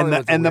 been to and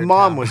the weird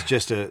mom town. was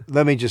just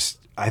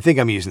I think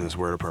I'm using this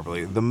word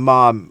appropriately. The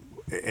mom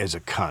is a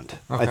cunt.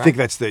 I Okay.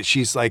 think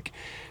she's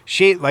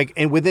like,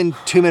 and within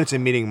 2 minutes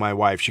of meeting my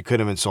wife, she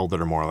couldn't have insulted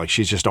her more. Like,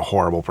 she's just a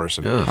horrible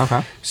person.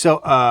 Okay. So,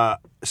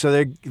 so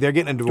they're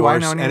getting a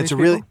divorce, know any of and these it's a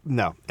really people?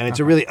 no, and it's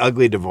a really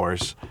ugly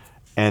divorce.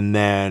 And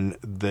then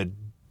the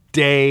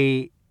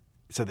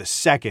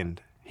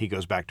second he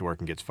goes back to work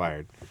and gets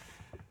fired.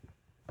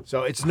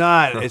 So it's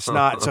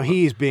not. So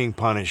he's being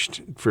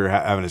punished for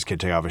having his kid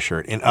take off his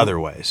shirt in other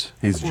ways.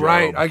 He's Job.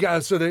 Right. I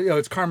got so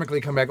it's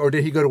karmically come back. Or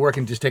did he go to work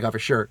and just take off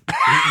his shirt?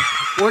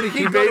 Or did he,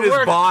 He go made to his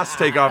work? boss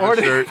take off Or his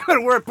did shirt. he go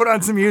to work, put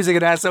on some music,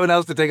 and ask someone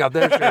else to take off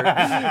their shirt?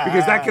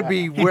 Because that could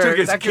be He where took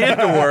his that kid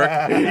to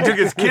work. He took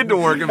his kid to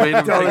work and made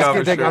him Tell take this off kid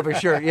his take shirt. off his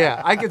shirt. Yeah,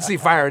 I could see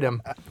firing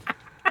him.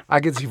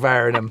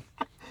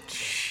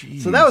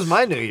 So that was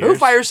my New Year's. Who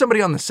fires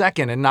somebody on the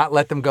second and not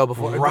let them go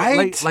before?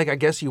 Right? Like I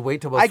guess you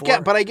wait till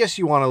before. But I guess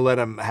you want to let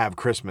him have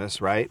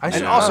Christmas, right? I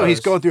And also, he's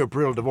suppose. going through a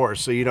brutal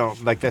divorce, so you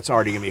don't like. That's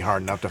already gonna be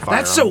hard enough to fire.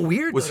 That's so him.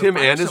 weird. Was though, to him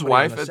fire and his somebody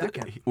wife on the at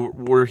second.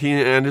 were he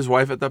and his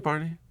wife at that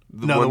party? No,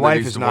 one the that wife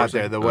he's is not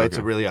there. divorcing? It's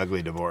a really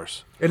ugly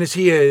divorce. And is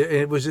he?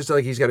 It was just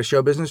like he's got a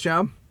show business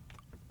job.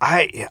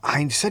 I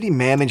said he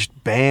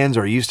managed bands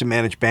or used to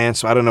manage bands,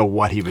 so I don't know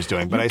what he was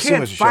doing. But I You assume it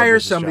can't was a show fire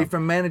business somebody job.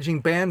 from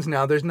managing bands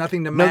now. There's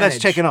nothing to No, manage.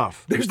 that's taken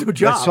off. There's no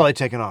job. That's totally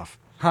taken off.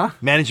 Huh?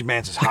 Managing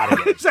bands is hot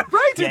again. Is that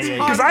right? Yeah,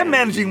 Because yeah. I'm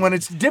managing when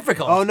it's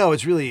difficult. Oh no,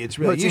 it's really. it's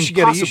you should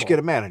impossible. get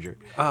a manager.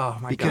 Oh,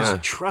 my because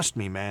God. trust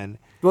me, man.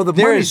 Well, the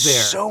there money's is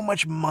there. so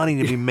much money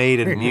to be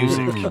made in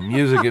music.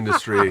 Music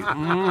industry.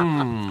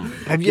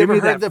 Have you Give ever me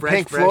heard that the fresh,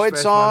 Pink fresh, Floyd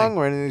fresh song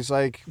money. where he's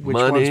like, which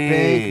Money. one's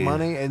pink?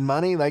 Money and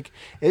money. Like,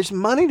 it's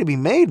money to be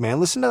made, man.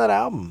 Listen to that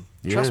album.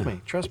 Trust Yeah.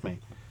 me. Trust me.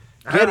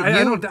 I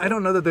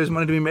don't know that there's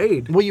money to be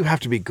made. Well, you have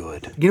to be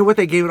good. You know what?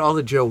 They gave it all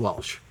to Joe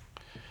Walsh.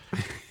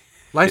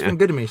 Life's been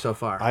good to me so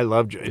far. I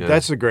love Joe.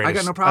 That's the greatest. I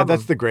got no problem.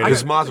 That's the greatest.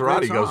 His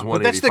Maserati song. goes But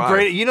 185. That's the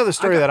great. You know the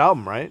story of that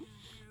album, right?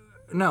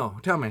 No,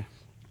 tell me.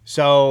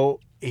 So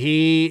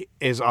he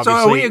is So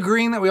obviously. are we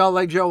agreeing that we all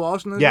like Joe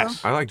Walsh in this?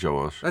 Yes. now? I like Joe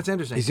Walsh. That's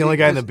interesting. He's the only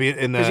guy in the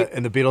Because-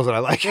 in the Beatles that I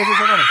like. Here's what's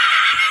so funny.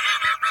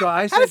 So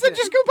I said How does that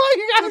just go by,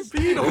 you guys?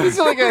 He's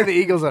the only guy in the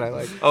Eagles that I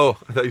like. Oh,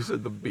 I thought you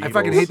said the Beatles. I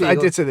fucking hate the I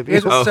Eagles. did say the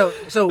Here's Beatles.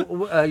 what-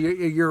 So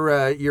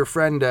your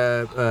friend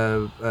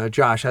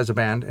Josh has a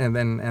band, and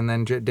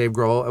then Dave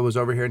Grohl was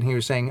over here, and he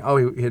was saying,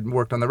 he had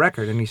worked on the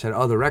record, and he said,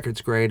 the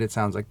record's great. It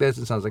sounds like this.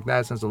 It sounds like that.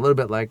 It sounds a little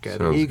bit like the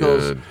Sounds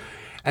Eagles. good.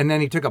 And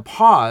then he took a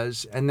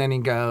pause, and then he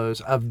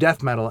goes, of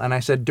death metal. And I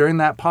said, during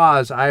that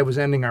pause, I was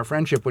ending our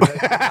friendship.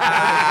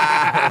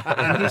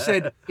 And he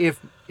said,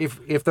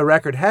 if the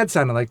record had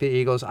sounded like the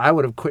Eagles, I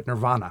would have quit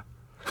Nirvana.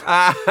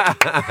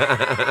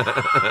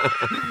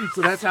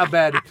 So that's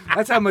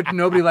how much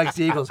nobody likes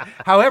the Eagles.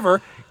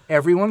 However,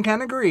 everyone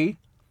can agree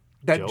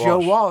that Joe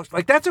Walsh,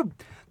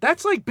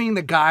 that's like being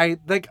the guy,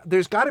 like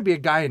there's got to be a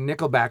guy in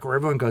Nickelback where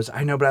everyone goes,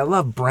 I know, but I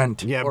love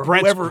Brent. Yeah, or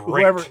Brent's whoever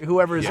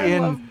great. is I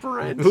in love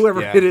Brent.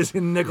 whoever Yeah. it is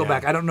in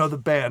Nickelback. Yeah. I don't know the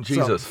band. so-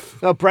 Jesus.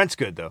 No, Brent's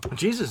good though.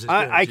 Jesus is good.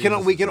 I can.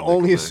 Jesus We is can in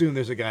only Nickelback. assume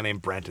there's a guy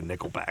named Brent in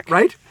Nickelback,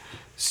 right?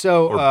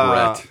 So, Or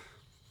Brett.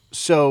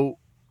 so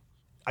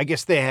I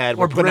guess they had Or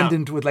were putting out-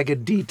 Brendan with like a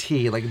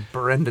DT, like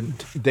Brendan.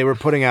 They were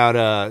putting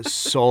out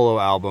solo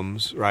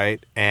albums,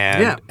 right?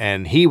 And Yeah.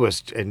 and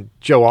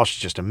Joe Walsh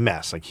is just a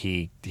mess. Like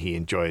he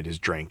enjoyed his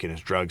drink and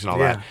his drugs and all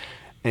Yeah. that.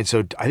 And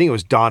so I think it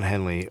was Don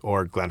Henley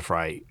or Glenn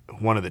Frey,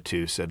 one of the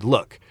two, said,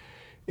 "Look,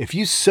 if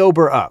you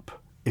sober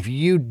up, if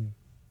you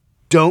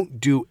don't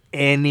do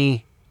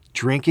any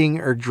drinking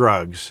or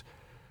drugs,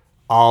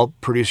 I'll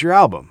produce your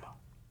album,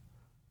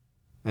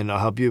 and I'll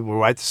help you. We'll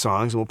write the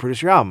songs and we'll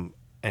produce your album."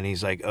 And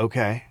he's like,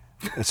 "Okay,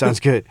 that sounds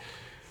good."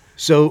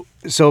 So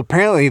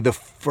apparently the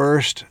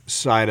first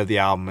side of the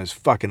album is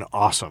fucking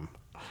awesome.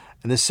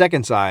 And the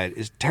second side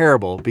is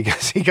terrible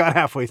because he got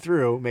halfway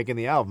through making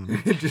the album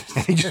and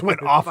he just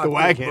went off the Fucking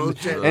wagon.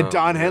 bullshit. And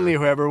Don Henley,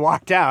 whoever,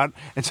 walked out.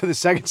 And so the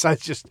second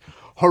side's just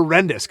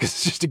horrendous because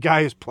it's just a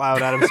guy who's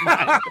plowed out of his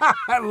mind.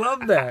 I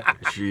love that.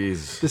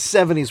 Jeez. The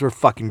 70s were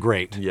fucking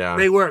great. Yeah.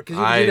 They were, 'cause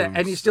you could do that,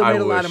 and you still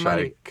made a lot of wish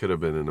money. I could have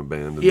been in a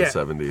band in Yeah. the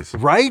 70s.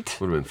 Right?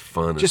 Would have been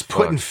fun Just as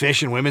putting fuck.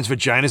 fish in women's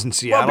vaginas in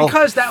Seattle. Well,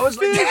 because that was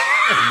like,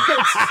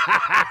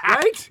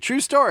 right? True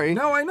story.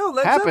 No, I know.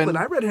 Led Happened. Zeppelin.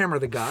 I read Hammer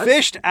of the Gods.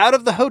 Fished out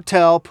of the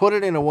hotel, put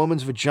it in a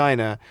woman's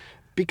vagina,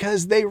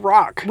 Because they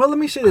rock. Well, let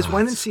me say this: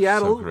 when in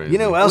Seattle, so crazy. You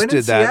know who else when in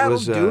did that? Seattle,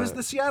 Was do as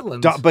the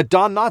Seattleans. but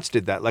Don Knotts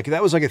did that. Like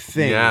that was like a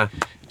thing. Yeah.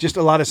 Just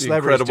a lot of The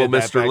celebrities Incredible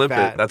did that Mr. back Limpet.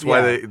 that. That's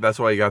why That's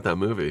why you got that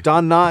movie.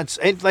 Don Knotts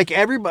and like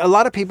a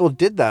lot of people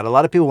did that. A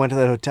lot of people went to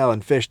that hotel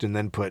and fished and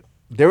then put.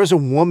 There was a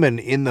woman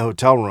in the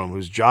hotel room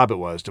whose job it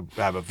was to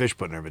have a fish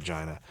put in her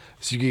vagina.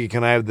 So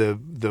can I have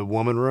the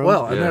woman room?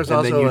 Well, and there's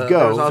also then you'd a,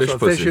 go.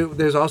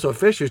 there's also a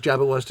fish whose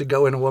job it was to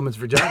go in a woman's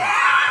vagina.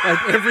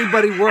 Like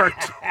everybody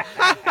worked.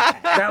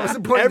 That was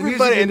the point.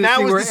 Everybody, of the music and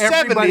that was industry the where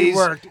everybody 70s.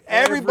 worked.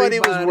 Everybody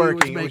was working.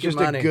 It was making just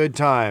money. a good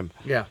time.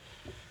 Yeah.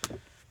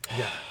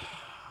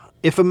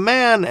 If a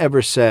man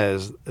ever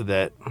says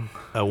that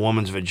a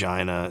woman's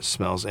vagina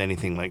smells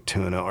anything like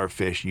tuna or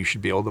fish, you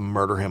should be able to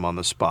murder him on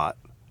the spot.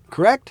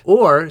 Correct?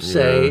 Or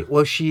say,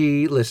 well,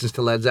 she listens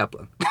to Led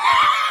Zeppelin.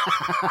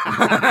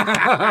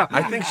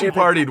 I think she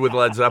partied with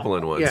Led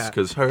Zeppelin once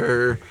because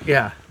her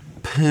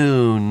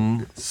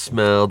poon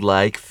smelled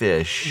like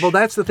fish. Well,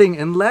 that's the thing.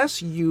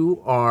 Unless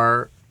you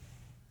are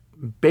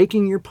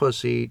baking your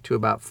pussy to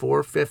about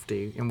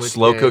 450, in which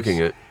Slow case, cooking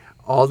it.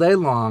 all day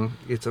long,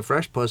 it's a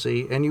fresh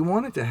pussy, and you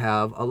want it to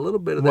have a little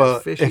bit of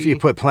that fishy... if you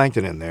put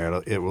plankton in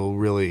there, it will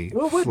really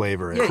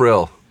flavor it. Yeah.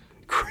 Krill.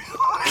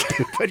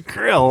 Put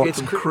krill.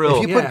 It's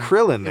krill. If you put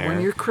krill in there, when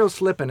you're krill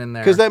slipping in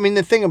there, because I mean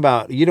the thing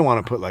about you don't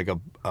want to put like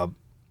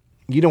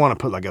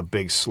a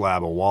big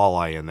slab of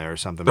walleye in there or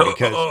something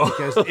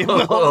because it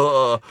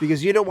will,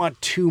 because you don't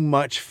want too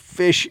much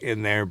fish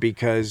in there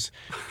because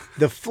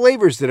the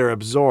flavors that are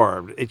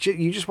absorbed,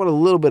 you just want a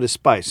little bit of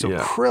spice. So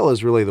krill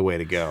is really the way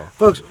to go,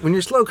 folks. When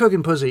you're slow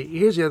cooking pussy,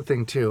 here's the other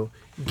thing too.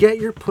 Get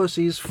your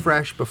pussies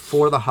fresh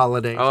before the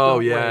holidays. Oh,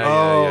 Don't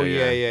yeah.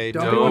 wait.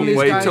 Don't be one of Don't these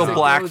wait guys till that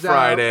Black goes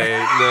Friday.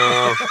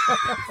 No.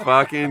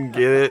 Fucking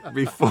get it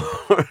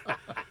before.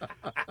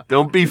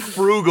 Don't be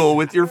frugal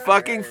with your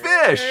fucking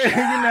fish.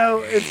 You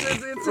know,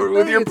 it's a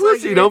with thing. your It's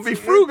pussy, like, don't be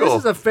frugal. This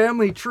is a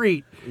family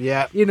treat.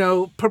 Yeah. You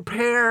know,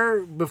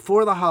 prepare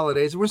before the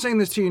holidays. We're saying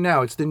this to you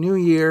now. It's the new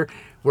year.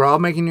 We're all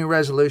making new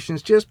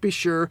resolutions. Just be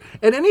sure.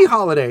 At any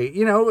holiday,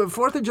 you know,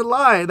 4th of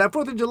July, that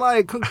 4th of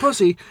July cooked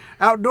pussy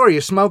outdoor,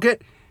 you smoke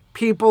it,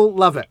 people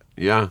love it.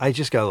 Yeah. I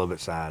just got a little bit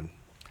sad.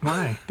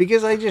 Why?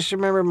 Because I just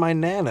remember my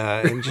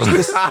Nana and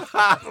just the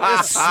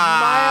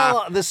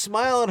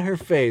smile on her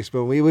face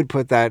when we would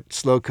put that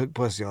slow cooked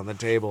pussy on the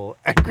table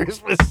at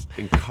Christmas.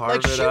 And carve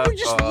like it she up. would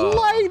just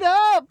light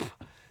up.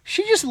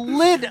 She just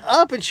lit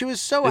up and she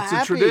was so happy.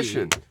 It's a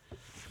tradition.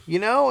 You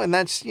know, and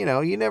that's, you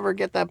know, you never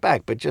get that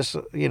back. But just,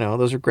 you know,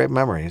 those are great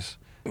memories.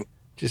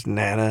 Just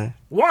Nana.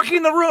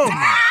 Walking the Room.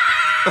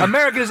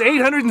 America's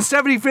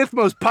 875th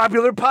most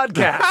popular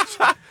podcast.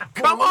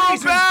 Come on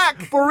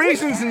back! For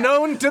reasons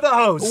known to the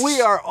hosts.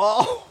 We are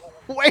all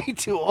way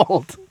too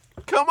old.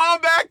 Come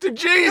on back to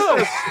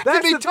Jesus! to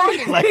be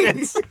talking like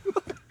this.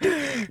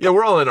 Yeah,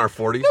 we're all in our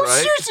 40s, No,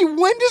 right? seriously,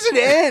 when does it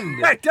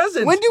end? It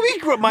doesn't. When do we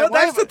grow?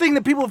 That's the thing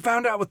that people have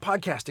found out with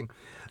podcasting.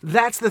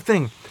 That's the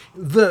thing.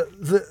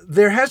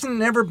 There hasn't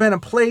never been a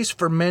place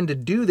for men to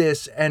do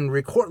this and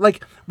record.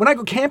 Like when I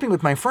go camping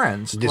with my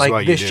friends,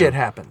 this shit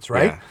happens,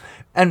 right? Yeah.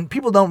 And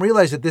people don't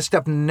realize that this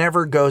stuff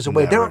never goes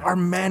away. Never. There are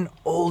men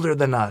older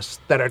than us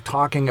that are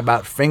talking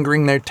about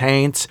fingering their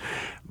taints,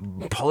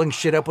 pulling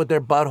shit up with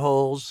their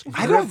buttholes.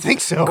 I don't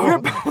think so.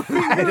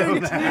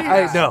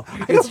 I know.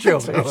 It's true.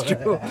 It's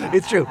true.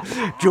 It's true.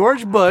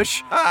 George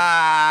Bush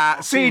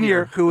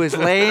Sr., who is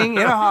laying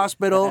in a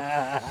hospital,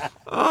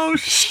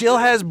 still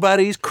has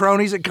buddies,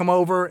 cronies that come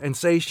over and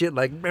say shit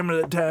like, remember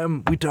that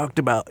time we talked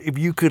about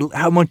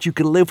how much you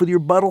could live with your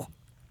butthole?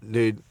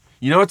 Dude.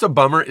 You know what's a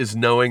bummer is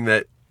knowing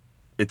that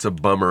it's a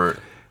bummer.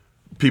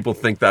 People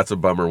think that's a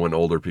bummer when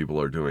older people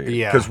are doing it.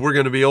 Yeah. Because we're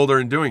going to be older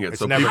and doing it.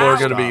 So never people are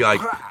gonna going to be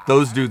like, stop.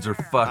 those dudes are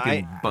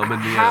fucking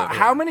bumming me out.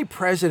 How many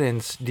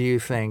presidents do you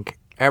think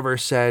ever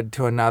said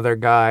to another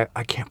guy,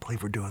 I can't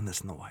believe we're doing this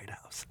in the White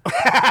House? Oh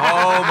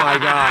my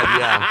God,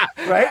 yeah.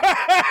 Right?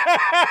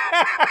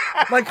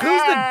 Like,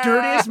 who's the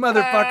dirtiest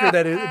motherfucker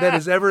that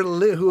has ever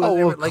lived?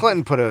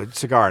 Clinton put a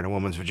cigar in a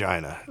woman's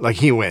vagina. Like,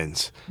 he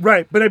wins.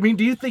 Right, but I mean,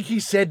 do you think he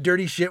said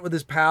dirty shit with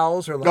his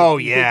pals? Or like, Oh,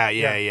 you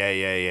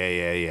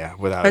yeah.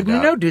 Without a And you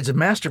doubt. know dudes have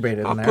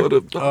masturbated in there.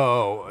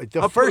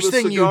 The first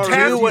thing you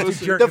cigar do, in his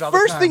pussy. the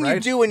first thing you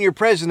do when you're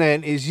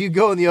president is you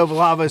go in the Oval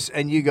Office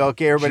and you go,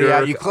 okay, everybody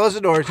out. You close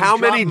the doors. How you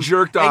drop many them,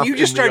 jerked off and you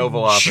just in the start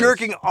Oval Office?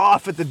 jerking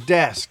off at the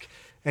desk,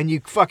 and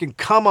you fucking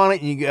cum on it,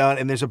 and you go,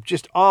 and there's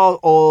just all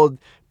old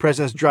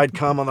president's dried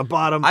cum on the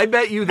bottom. I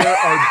bet you there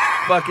are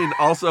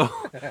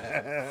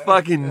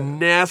fucking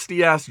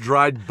nasty ass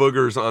dried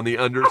boogers on the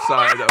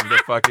underside of the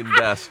fucking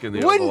desk in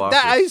the Oval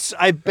Office.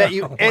 I bet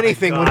you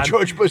anything when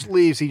George Bush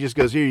leaves, he just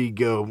goes, here you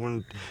go,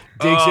 and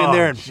digs in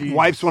there and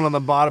wipes one on the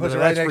bottom, and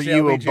that's for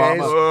you,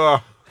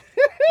 Obama.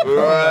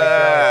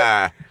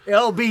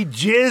 LB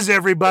Jizz,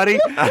 everybody.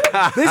 This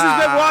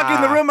has been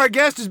Walking the Room. Our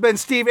guest has been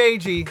Steve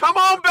Agee. Come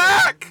on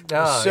back!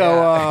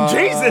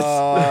 Jesus.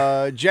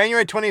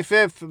 January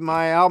 25th,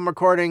 my album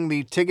recording.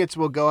 The tickets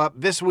will go up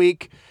this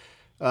week.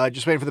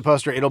 Just waiting for the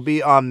poster. It'll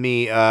be on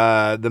the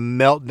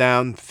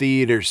Meltdown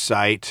Theater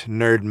site,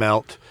 Nerd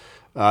Melt.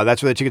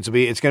 That's where the tickets will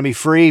be. It's going to be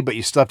free, but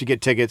you still have to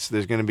get tickets.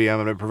 I'm going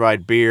to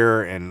provide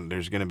beer, and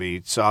there's going to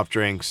be soft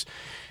drinks,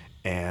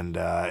 and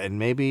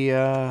maybe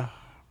a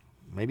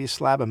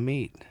slab of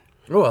meat.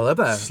 Oh, I love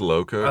that.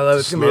 Slow cook. I love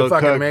it. It's gonna be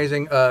fucking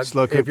amazing.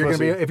 Slow cook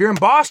if you're in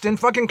Boston,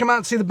 fucking come out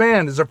and see the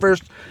band. It's our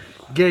first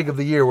gig of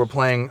the year. We're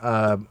playing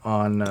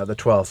on the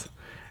 12th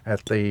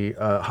at the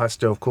Hot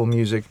Stove Cool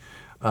Music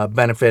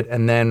benefit,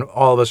 and then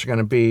all of us are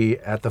gonna be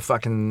at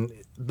the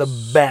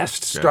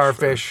best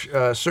Starfish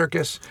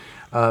Circus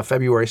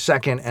February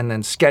 2nd, and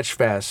then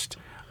Sketchfest.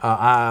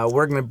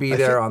 We're gonna be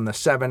there on the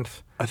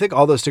 7th. I think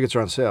all those tickets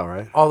are on sale,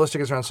 right? All those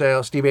tickets are on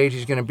sale. Steve Agee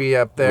is going to be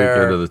up there.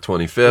 Weekend of the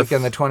 25th.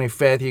 Weekend of the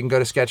 25th. You can go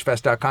to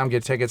sketchfest.com,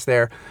 get tickets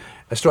there.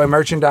 Astoy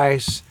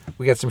merchandise.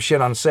 We got some shit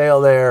on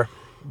sale there.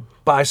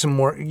 Buy some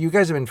more. You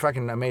guys have been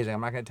fucking amazing. I'm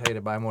not going to tell you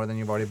to buy more than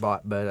you've already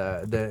bought,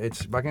 but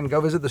it's fucking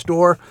go visit the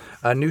store.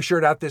 New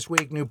shirt out this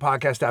week. New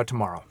podcast out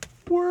tomorrow.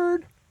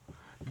 Word.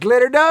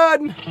 Glitter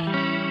done.